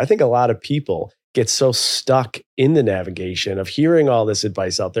out there. I think a lot of people get so stuck in the navigation of hearing all this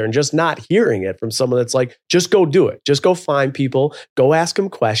advice out there and just not hearing it from someone that's like, just go do it. Just go find people, go ask them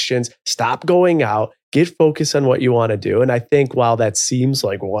questions, stop going out, get focused on what you want to do. And I think while that seems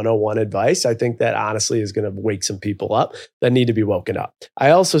like 101 advice, I think that honestly is going to wake some people up that need to be woken up. I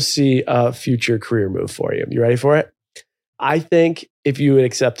also see a future career move for you. You ready for it? I think if you would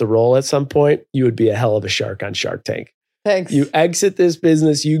accept the role at some point, you would be a hell of a shark on Shark Tank. Thanks. You exit this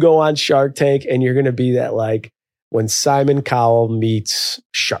business, you go on Shark Tank, and you're going to be that like when Simon Cowell meets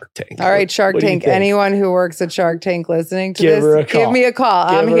Shark Tank. All right, Shark Tank. Anyone who works at Shark Tank listening to this, give me a call.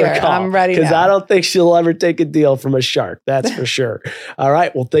 I'm here. I'm ready now. Because I don't think she'll ever take a deal from a shark. That's for sure. All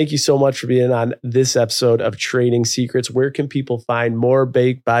right. Well, thank you so much for being on this episode of Trading Secrets. Where can people find more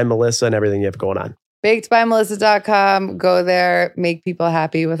Baked by Melissa and everything you have going on? BakedByMelissa.com. Go there, make people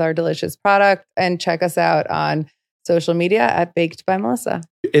happy with our delicious product, and check us out on social media at Baked by Melissa.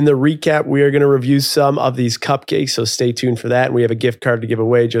 In the recap, we are going to review some of these cupcakes, so stay tuned for that. And we have a gift card to give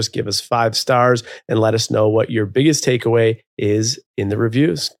away. Just give us 5 stars and let us know what your biggest takeaway is in the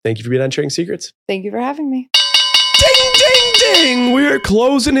reviews. Thank you for being on Trading Secrets. Thank you for having me. Ding, ding, ding. We're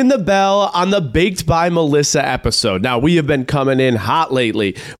closing in the bell on the Baked by Melissa episode. Now, we have been coming in hot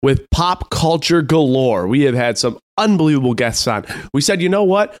lately with pop culture galore. We have had some unbelievable guests on. We said, you know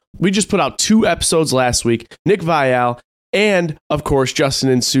what? We just put out 2 episodes last week. Nick Vial and, of course, Justin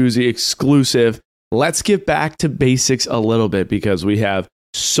and Susie exclusive. Let's get back to basics a little bit because we have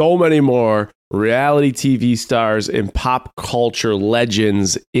so many more reality TV stars and pop culture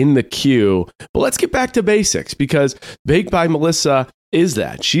legends in the queue. But let's get back to basics because Baked by Melissa is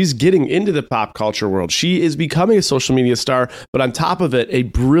that. She's getting into the pop culture world. She is becoming a social media star, but on top of it, a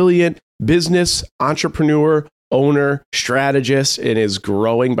brilliant business entrepreneur, owner, strategist, and is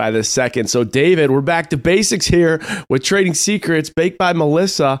growing by the second. So David, we're back to basics here with Trading Secrets, Baked by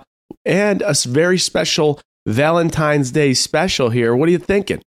Melissa, and a very special Valentine's Day special here. What are you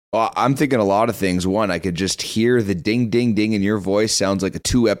thinking? Well, I'm thinking a lot of things. One, I could just hear the ding, ding, ding in your voice. Sounds like a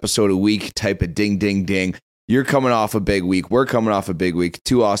 2 episode a week type of ding, ding, ding. You're coming off a big week. We're coming off a big week.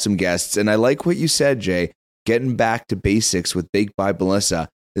 2 awesome guests. And I like what you said, Jay. Getting back to basics with Baked by Melissa.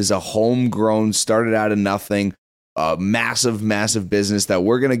 This is a homegrown, started out of nothing, a massive, massive business that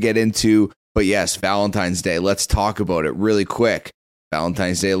we're going to get into. But yes, Valentine's Day. Let's talk about it really quick.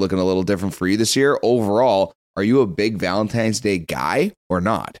 Valentine's Day looking a little different for you this year. Overall, are you a big Valentine's Day guy or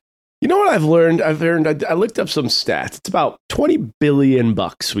not? You know what I've learned? I looked up some stats. It's about $20 billion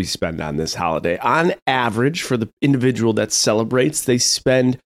we spend on this holiday. On average, for the individual that celebrates, they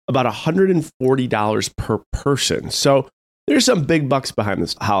spend about $140 per person. So there's some big bucks behind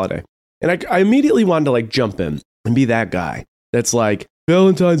this holiday. And I immediately wanted to like jump in and be that guy that's like,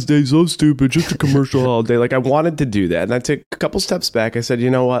 Valentine's Day so stupid, just a commercial holiday. Like I wanted to do that. And I took a couple steps back. I said,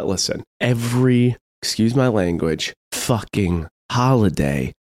 you know what? Listen, every, excuse my language, fucking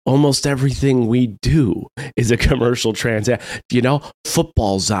holiday, almost everything we do is a commercial transaction. You know,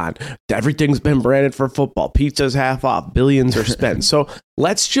 football's on. Everything's been branded for football. Pizza's half off. Billions are spent. So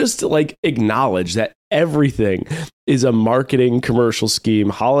let's just like acknowledge that everything is a marketing commercial scheme,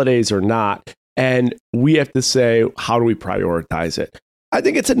 holidays or not. And we have to say, how do we prioritize it? I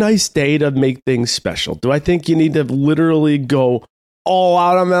think it's a nice day to make things special. Do I think you need to literally go all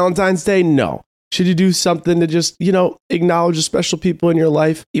out on Valentine's Day? No. Should you do something to just, acknowledge the special people in your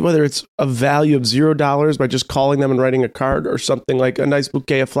life, whether it's a value of $0 by just calling them and writing a card or something like a nice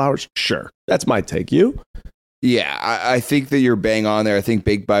bouquet of flowers? Sure. That's my take. You? Yeah, I think that you're bang on there. I think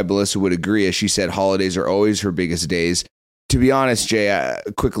Baked by Melissa would agree. As she said, holidays are always her biggest days. To be honest, Jay, a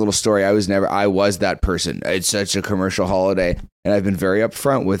quick little story. I was that person. It's such a commercial holiday. And I've been very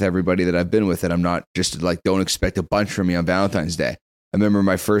upfront with everybody that I've been with that I'm not just like, don't expect a bunch from me on Valentine's Day. I remember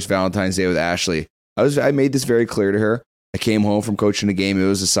my first Valentine's Day with Ashley. I made this very clear to her. I came home from coaching a game. It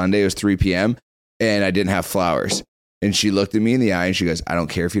was a Sunday. It was 3 p.m. and I didn't have flowers. And she looked at me in the eye and she goes, I don't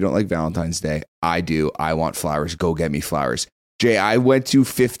care if you don't like Valentine's Day. I do. I want flowers. Go get me flowers. Jay, I went to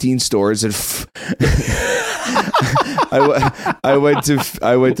 15 stores and I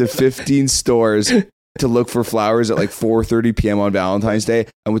went to 15 stores to look for flowers at like 4:30 p.m. on Valentine's Day.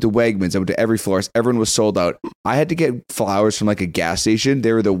 I went to Wegmans. I went to every florist. Everyone was sold out. I had to get flowers from like a gas station.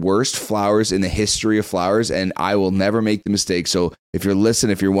 They were the worst flowers in the history of flowers, and I will never make the mistake. So if you're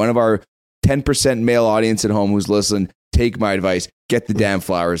listening, if you're one of our 10% male audience at home who's listening, take my advice. Get the damn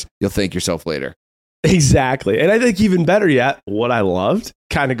flowers. You'll thank yourself later. Exactly. And I think even better yet, what I loved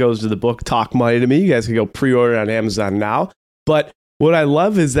kind of goes to the book Talk Money to Me. You guys can go pre-order on Amazon now. But what I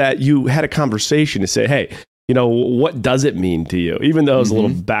love is that you had a conversation to say, hey, you know, what does it mean to you? Even though it was a little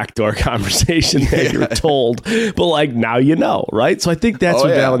backdoor conversation that you're told, but like now you know, right? So I think that's what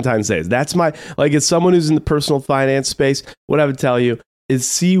Valentine's Day is. That's my, like, as someone who's in the personal finance space, what I would tell you is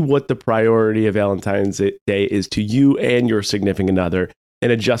see what the priority of Valentine's Day is to you and your significant other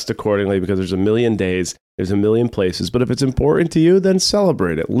and adjust accordingly, because there's a million days, there's a million places. But if it's important to you, then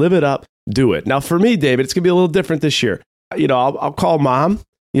celebrate it, live it up, do it. Now for me, David, it's going to be a little different this year. You know, I'll call mom,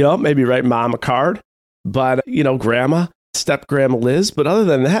 you know, maybe write mom a card, but, you know, grandma, step grandma Liz. But other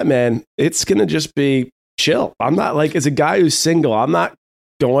than that, man, it's going to just be chill. I'm not like, as a guy who's single, I'm not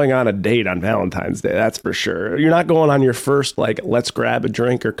going on a date on Valentine's Day. That's for sure. You're not going on your first, like, let's grab a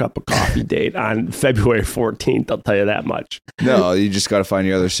drink or cup of coffee date on February 14th. I'll tell you that much. No, you just got to find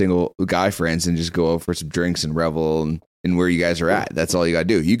your other single guy friends and just go out for some drinks and revel and where you guys are at. That's all you got to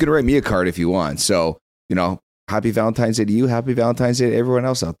do. You can write me a card if you want. So, you know, happy Valentine's Day to you. Happy Valentine's Day to everyone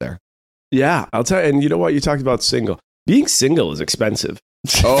else out there. Yeah, I'll tell you. And you know what? You talked about single. Being single is expensive.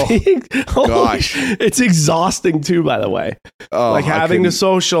 Oh, gosh. It's exhausting too, by the way. Oh, like having to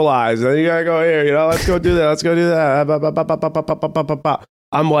socialize. And you got to go here, you know, let's go do that. Let's go do that.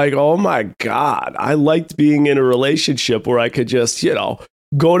 I'm like, oh my God. I liked being in a relationship where I could just, you know,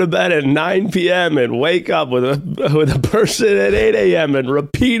 go to bed at 9 p.m. and wake up with a person at 8 a.m. and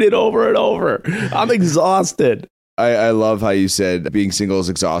repeat it over and over. I'm exhausted. I love how you said being single is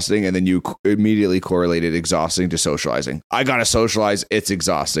exhausting, and then you immediately correlated exhausting to socializing. I gotta socialize. It's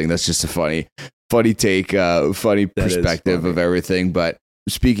exhausting. That's just a funny take, funny perspective of everything. But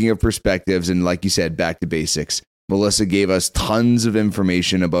speaking of perspectives, and like you said, back to basics, Melissa gave us tons of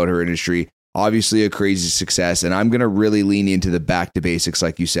information about her industry. Obviously a crazy success. And I'm going to really lean into the back to basics,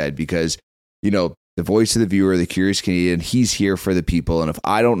 like you said, because, you know, the voice of the viewer, the curious Canadian, he's here for the people. And if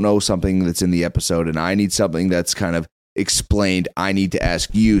I don't know something that's in the episode and I need something that's kind of explained, I need to ask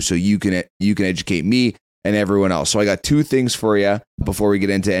you so you can educate me and everyone else. So I got two things for you before we get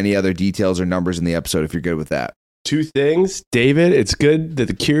into any other details or numbers in the episode, if you're good with that. Two things, David. It's good that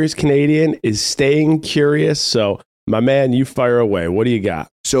the curious Canadian is staying curious. So my man, you fire away. What do you got?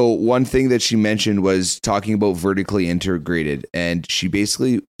 So one thing that she mentioned was talking about vertically integrated. And she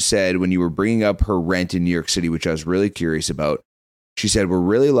basically said, when you were bringing up her rent in New York City, which I was really curious about, she said, we're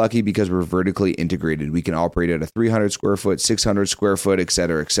really lucky because we're vertically integrated. We can operate at a 300 square foot, 600 square foot, et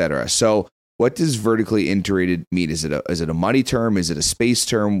cetera, et cetera. So what does vertically integrated mean? Is it a money term? Is it a space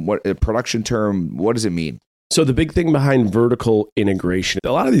term? What a production term? What does it mean? So the big thing behind vertical integration,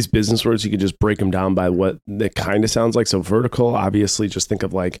 a lot of these business words, you could just break them down by what it kind of sounds like. So vertical, obviously, just think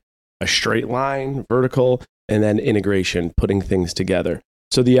of like a straight line, vertical, and then integration, putting things together.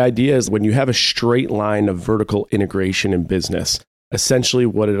 So the idea is when you have a straight line of vertical integration in business, essentially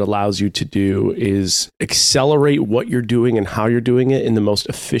what it allows you to do is accelerate what you're doing and how you're doing it in the most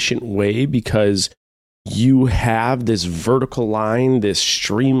efficient way, because you have this vertical line, this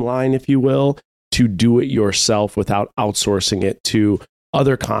streamline, if you will, to do it yourself without outsourcing it to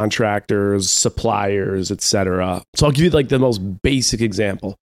other contractors, suppliers, etc. So I'll give you like the most basic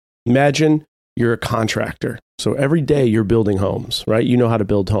example. Imagine you're a contractor. So every day you're building homes, right? You know how to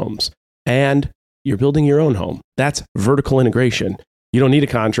build homes and you're building your own home. That's vertical integration. You don't need a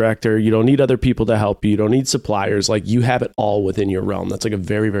contractor. You don't need other people to help you. You don't need suppliers. Like you have it all within your realm. That's like a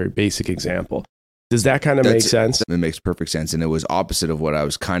very, very basic example. Does that kind of make sense? It makes perfect sense. And it was opposite of what I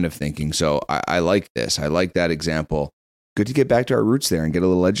was kind of thinking. So I like this. I like that example. Good to get back to our roots there and get a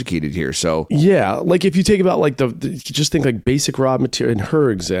little educated here. So yeah, like if you take about like just think like basic raw material in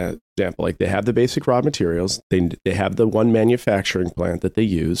her example, like they have the basic raw materials. They have the one manufacturing plant that they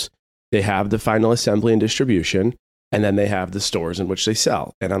use. they have the final assembly and distribution, and then they have the stores in which they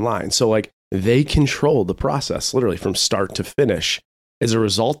sell and online. So like they control the process literally from start to finish. As a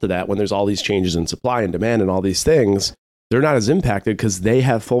result of that, when there's all these changes in supply and demand and all these things, they're not as impacted because they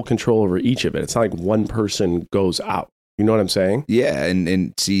have full control over each of it. It's not like one person goes out. You know what I'm saying? Yeah.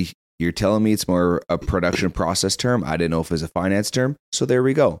 And see, you're telling me it's more a production process term. I didn't know if it was a finance term. So there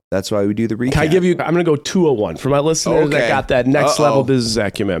we go. That's why we do the recap. I'm going to go 201 for my listeners that got that next level business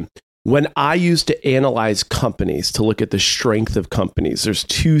acumen. When I used to analyze companies to look at the strength of companies, there's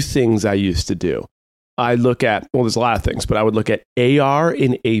two things I used to do. I look at, well, there's a lot of things, but I would look at AR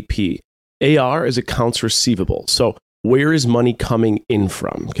and AP. AR is accounts receivable. So where is money coming in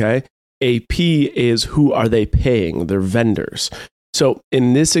from? Okay. AP is who are they paying? Their vendors. So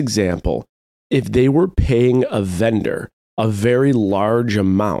in this example, if they were paying a vendor a very large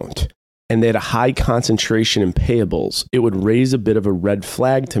amount and they had a high concentration in payables, it would raise a bit of a red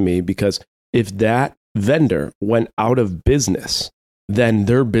flag to me, because if that vendor went out of business, then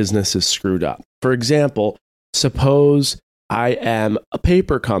their business is screwed up. For example, suppose I am a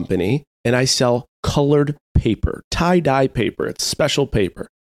paper company and I sell colored paper, tie-dye paper. It's special paper.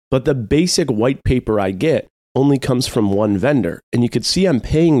 But the basic white paper I get only comes from one vendor. And you could see I'm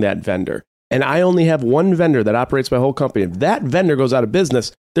paying that vendor. And I only have one vendor that operates my whole company. If that vendor goes out of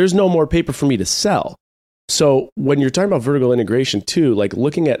business, there's no more paper for me to sell. So when you're talking about vertical integration too, like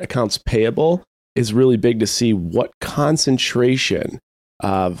looking at accounts payable is really big to see what concentration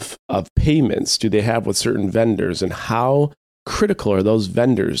of payments do they have with certain vendors, and how critical are those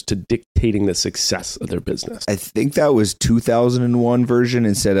vendors to dictating the success of their business. I think that was 2001 version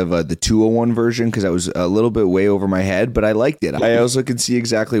instead of the 201 version, because that was a little bit way over my head, but I liked it. I also can see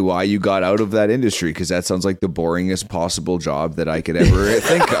exactly why you got out of that industry, because that sounds like the boringest possible job that I could ever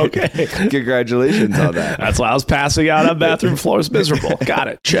think of. Okay. Congratulations on that. That's why I was passing out on bathroom floors miserable. Got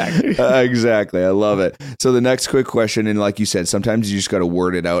it. Check. Exactly. I love it. So the next quick question, and like you said, sometimes you just got to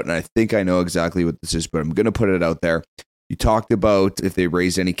word it out, and I think I know exactly what this is, but I'm going to put it out there. You talked about if they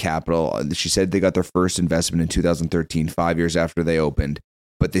raised any capital. She said they got their first investment in 2013, 5 years after they opened,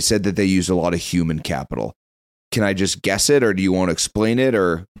 but they said that they used a lot of human capital. Can I just guess it, or do you want to explain it?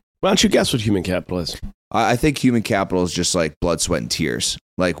 Or why don't you guess what human capital is? I think human capital is just like blood, sweat, and tears.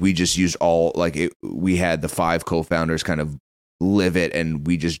 Like we just used we had the 5 co-founders kind of live it, and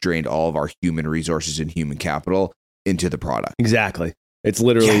we just drained all of our human resources and human capital into the product. Exactly. It's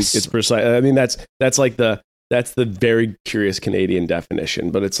literally, It's precise. I mean, that's the very curious Canadian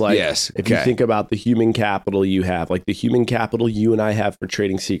definition, but it's like, if you think about the human capital you have, like the human capital you and I have for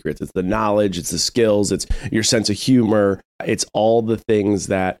Trading Secrets, it's the knowledge, it's the skills, it's your sense of humor, it's all the things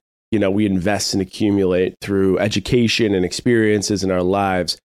that, you know, we invest and accumulate through education and experiences in our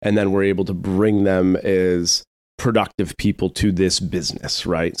lives, and then we're able to bring them as productive people to this business,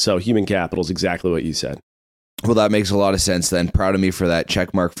 right? So human capital is exactly what you said. Well, that makes a lot of sense then. Proud of me for that.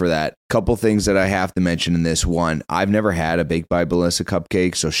 Check mark for that. Couple things that I have to mention in this one. I've never had a Baked by Melissa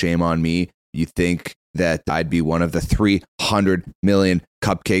cupcake, so shame on me. You think that I'd be one of the 300 million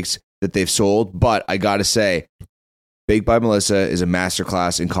cupcakes that they've sold, but I got to say, Baked by Melissa is a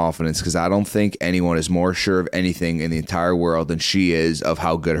masterclass in confidence, because I don't think anyone is more sure of anything in the entire world than she is of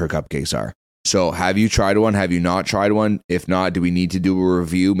how good her cupcakes are. So have you tried one? Have you not tried one? If not, do we need to do a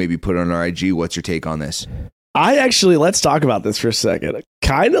review? Maybe put it on our IG. What's your take on this? Let's talk about this for a second. I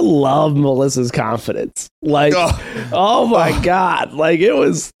kind of love Melissa's confidence. Like, oh my God. Like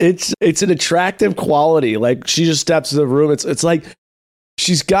it's an attractive quality. Like she just steps in the room. It's like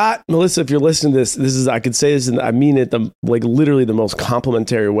she's got, Melissa, if you're listening to this is, I could say this and I mean it literally the most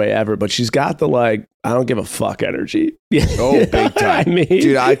complimentary way ever, but she's got the I don't give a fuck energy. Oh, big time. I mean,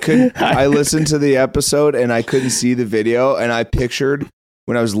 dude, I listened to the episode and I couldn't see the video, and I pictured,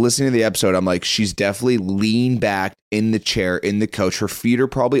 when I was listening to the episode, I'm like, she's definitely leaned back in the chair, in the couch. Her feet are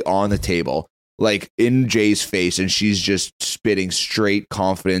probably on the table, like in Jay's face. And she's just spitting straight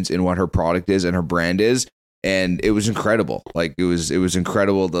confidence in what her product is and her brand is. And it was incredible. Like it was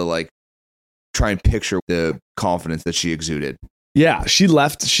incredible to try and picture the confidence that she exuded. Yeah, she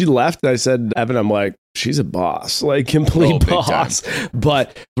left. And I said, Evan, I'm like, she's a boss, like complete boss.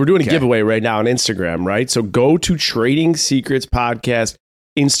 But we're doing a giveaway right now on Instagram, right? So go to Trading Secrets Podcast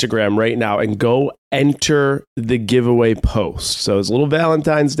Instagram right now and go enter the giveaway post. So it's a little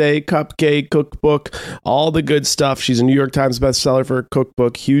Valentine's Day cupcake cookbook, all the good stuff. She's a New York Times bestseller for a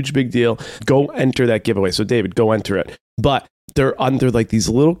cookbook, huge big deal. Go enter that giveaway. So David, go enter it. But they're under like these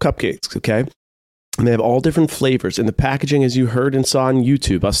little cupcakes, okay? And they have all different flavors. And the packaging, as you heard and saw on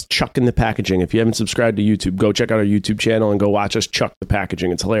YouTube, us chucking the packaging. If you haven't subscribed to YouTube, go check out our YouTube channel and go watch us chuck the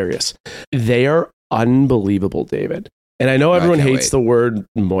packaging. It's hilarious. They are unbelievable, David. And I know everyone hates the word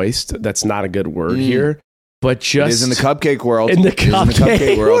moist. That's not a good word here. But just it is in the cupcake world. In the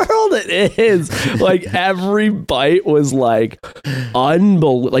cupcake world, it is. Like every bite was like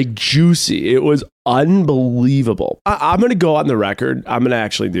like juicy. It was unbelievable. I'm going to go on the record. I'm going to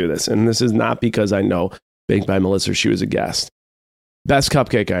actually do this. And this is not because I know Baked by Melissa. She was a guest. Best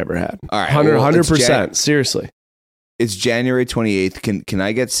cupcake I ever had. All right. 100%. Seriously. It's January 28th. Can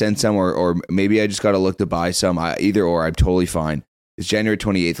I get sent some or maybe I just got to look to buy some? Either or, I'm totally fine. It's January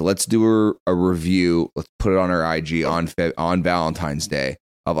 28th. Let's do a review. Let's put it on our IG on Valentine's Day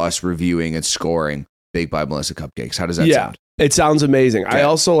of us reviewing and scoring Baked by Melissa cupcakes. How does that sound? It sounds amazing. Okay. I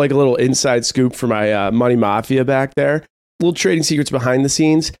also like a little inside scoop for my Money Mafia back there. Little trading secrets behind the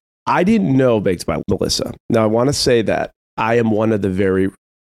scenes. I didn't know Baked by Melissa. Now, I want to say that I am one of the very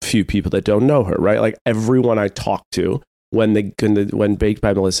few people that don't know her, right? Like everyone I talk to, when Baked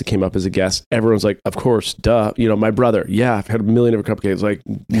by Melissa came up as a guest, everyone's like, of course, duh. You know, my brother, I've had a million of her cupcakes, like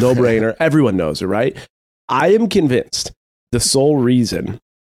no brainer. Everyone knows her, right? I am convinced the sole reason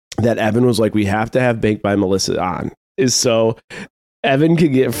that Evan was like, we have to have Baked by Melissa on is so Evan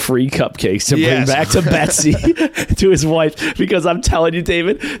could get free cupcakes to bring back to Betsy, to his wife. Because I'm telling you,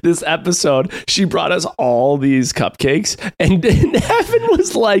 David, this episode, she brought us all these cupcakes and Evan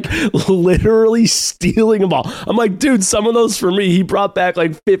was like literally stealing them all. I'm like, dude, some of those for me. He brought back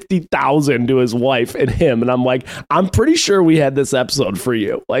like 50,000 to his wife and him. And I'm like, I'm pretty sure we had this episode for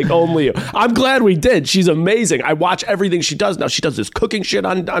you. Like only you. I'm glad we did. She's amazing. I watch everything she does now. She does this cooking shit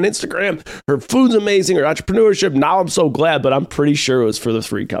on Instagram. Her food's amazing. Her entrepreneurship. Now I'm so glad, but I'm pretty sure it was for the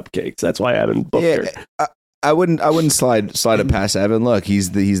free cupcakes. That's why I haven't booked her. I wouldn't slide it past Evan. Look,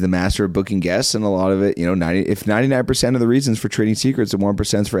 he's the master of booking guests, and a lot of it, you know, if 99% of the reasons for trading secrets and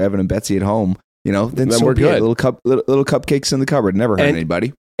 1% is for Evan and Betsy at home, you know, then so we're good. Little cupcakes in the cupboard never hurt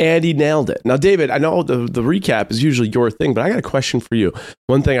anybody. And he nailed it. Now, David, I know the recap is usually your thing, but I got a question for you.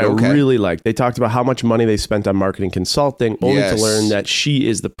 One thing I really like, they talked about how much money they spent on marketing consulting, only to learn that she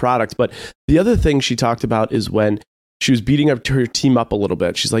is the product. But the other thing she talked about is when she was beating her team up a little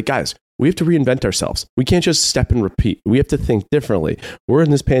bit. She's like, guys, we have to reinvent ourselves. We can't just step and repeat. We have to think differently. We're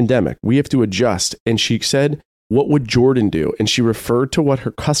in this pandemic. We have to adjust. And she said, what would Jordan do? And she referred to what her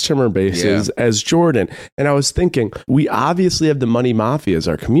customer base is as Jordan. And I was thinking, we obviously have the Money Mafia as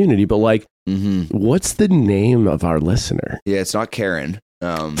our community, but like, what's the name of our listener? Yeah, it's not Karen.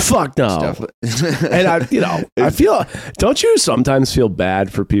 Fuck no. And I feel, don't you sometimes feel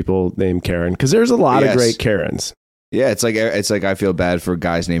bad for people named Karen? Because there's a lot of great Karens. Yeah, it's like I feel bad for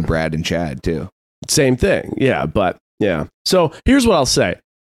guys named Brad and Chad too. Same thing. Yeah, but yeah. So here's what I'll say.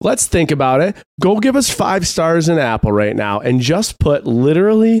 Let's think about it. Go give us 5 stars in Apple right now and just put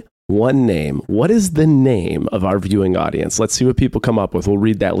literally one name. What is the name of our viewing audience? Let's see what people come up with. We'll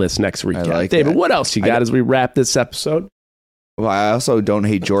read that list next recap. Like David, what else you got as we wrap this episode? Well, I also don't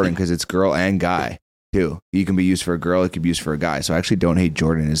hate Jordan because it's girl and guy too. You can be used for a girl, it could be used for a guy. So I actually don't hate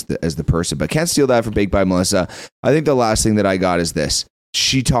Jordan as the person, but can't steal that from Baked by Melissa. I think the last thing that I got is this.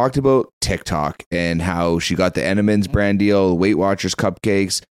 She talked about TikTok and how she got the Entenmann's brand deal, Weight Watchers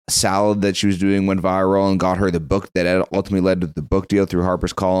cupcakes, salad that she was doing went viral and got her the book that ultimately led to the book deal through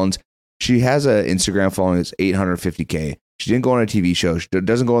HarperCollins. She has an Instagram following that's 850K. She didn't go on a TV show. She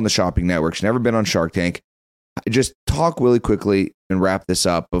doesn't go on the shopping network. She's never been on Shark Tank. Just talk really quickly and wrap this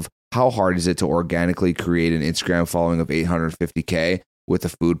up of how hard is it to organically create an Instagram following of 850K with a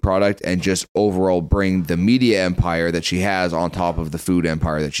food product and just overall bring the media empire that she has on top of the food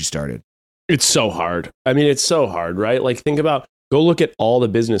empire that she started? It's so hard. I mean, it's so hard, right? Like go look at all the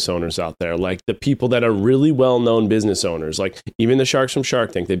business owners out there, like the people that are really well-known business owners, like even the sharks from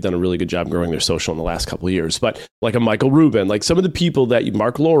Shark Tank, they've done a really good job growing their social in the last couple of years. But like a Michael Rubin, like some of the people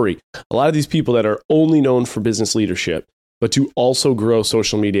Mark Laurie, a lot of these people that are only known for business leadership, but to also grow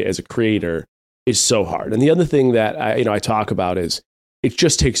social media as a creator is so hard. And the other thing that I talk about is it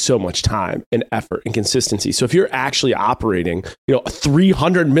just takes so much time and effort and consistency. So if you're actually operating, a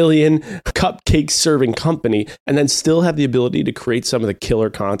 300 million cupcake serving company and then still have the ability to create some of the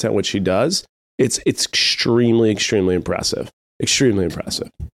killer content, which she does, it's extremely, extremely impressive. Extremely impressive.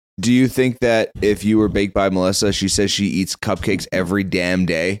 Do you think that if you were Baked by Melissa, she says she eats cupcakes every damn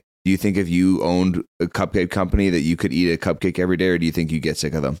day. Do you think if you owned a cupcake company that you could eat a cupcake every day, or do you think you get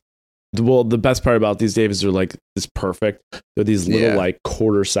sick of them? Well, the best part about these, Dave, is they're like this perfect. They're these little like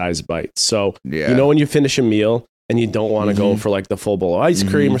quarter-sized bites. So, when you finish a meal and you don't want to go for like the full bowl of ice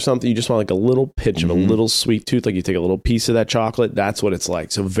cream or something, you just want like a little pinch of a little sweet tooth. Like you take a little piece of that chocolate. That's what it's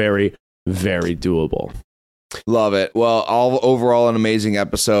like. So very, very doable. Love it. Well, overall an amazing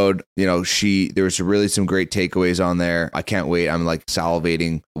episode. You know, there was really some great takeaways on there. I can't wait. I'm like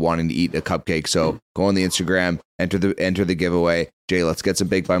salivating, wanting to eat a cupcake. So go on the Instagram, enter the giveaway. Jay, let's get some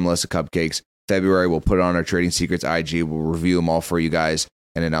Baked by Melissa cupcakes. February, we'll put it on our Trading Secrets IG. We'll review them all for you guys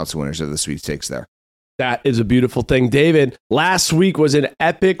and announce the winners of the sweepstakes there. That is a beautiful thing. David, last week was an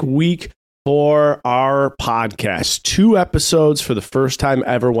epic week for our podcast. 2 episodes for the first time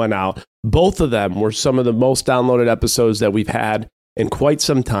ever went out. Both of them were some of the most downloaded episodes that we've had in quite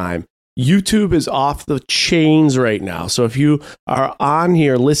some time. YouTube is off the chains right now. So if you are on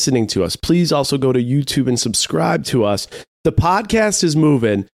here listening to us, please also go to YouTube and subscribe to us. The podcast is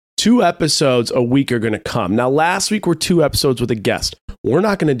moving. 2 episodes a week are going to come. Now, last week were 2 episodes with a guest. We're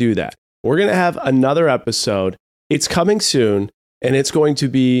not going to do that. We're going to have another episode. It's coming soon, and it's going to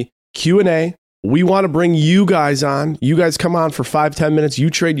be Q&A. We want to bring you guys on. You guys come on for 5-10 minutes.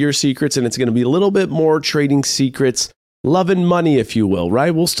 You trade your secrets, and it's going to be a little bit more trading secrets, love and money, if you will,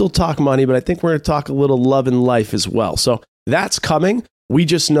 right? We'll still talk money, but I think we're going to talk a little love and life as well. So that's coming. We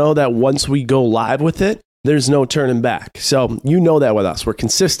just know that once we go live with it, there's no turning back. So you know that with us. We're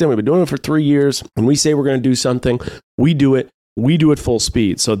consistent. We've been doing it for 3 years. When we say we're going to do something, we do it. We do it full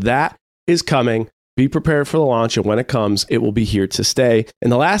speed. So that is coming. Be prepared for the launch, and when it comes, it will be here to stay.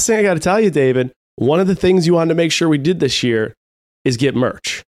 And the last thing I got to tell you, David, one of the things you wanted to make sure we did this year is get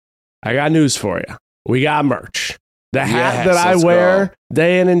merch. I got news for you. We got merch. The hat that I wear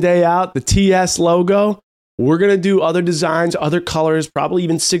day in and day out, the TS logo, we're going to do other designs, other colors, probably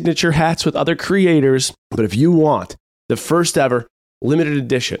even signature hats with other creators. But if you want the first ever limited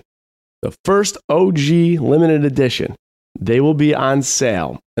edition, the first OG limited edition, they will be on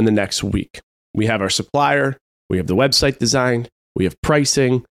sale in the next week. We have our supplier. We have the website designed. We have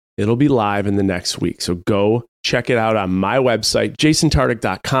pricing. It'll be live in the next week. So go check it out on my website,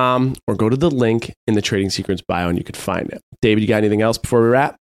 jasontardik.com, or go to the link in the Trading Secrets bio and you can find it. David, you got anything else before we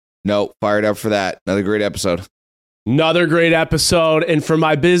wrap? No, fired up for that. Another great episode. Another great episode. And for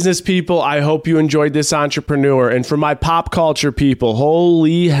my business people, I hope you enjoyed this entrepreneur. And for my pop culture people,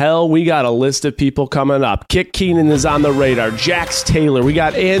 holy hell, we got a list of people coming up. Kit Keenan is on the radar. Jax Taylor. We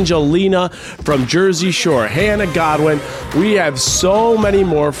got Angelina from Jersey Shore. Hannah Godwin. We have so many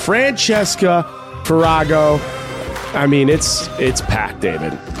more. Francesca Farrago. I mean, it's packed,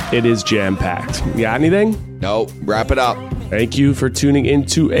 David. It is jam-packed. You got anything? No, wrap it up. Thank you for tuning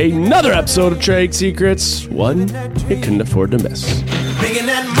into another episode of Trading Secrets, one you couldn't afford to miss. Making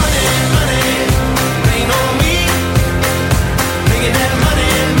that money, rain on me. Making that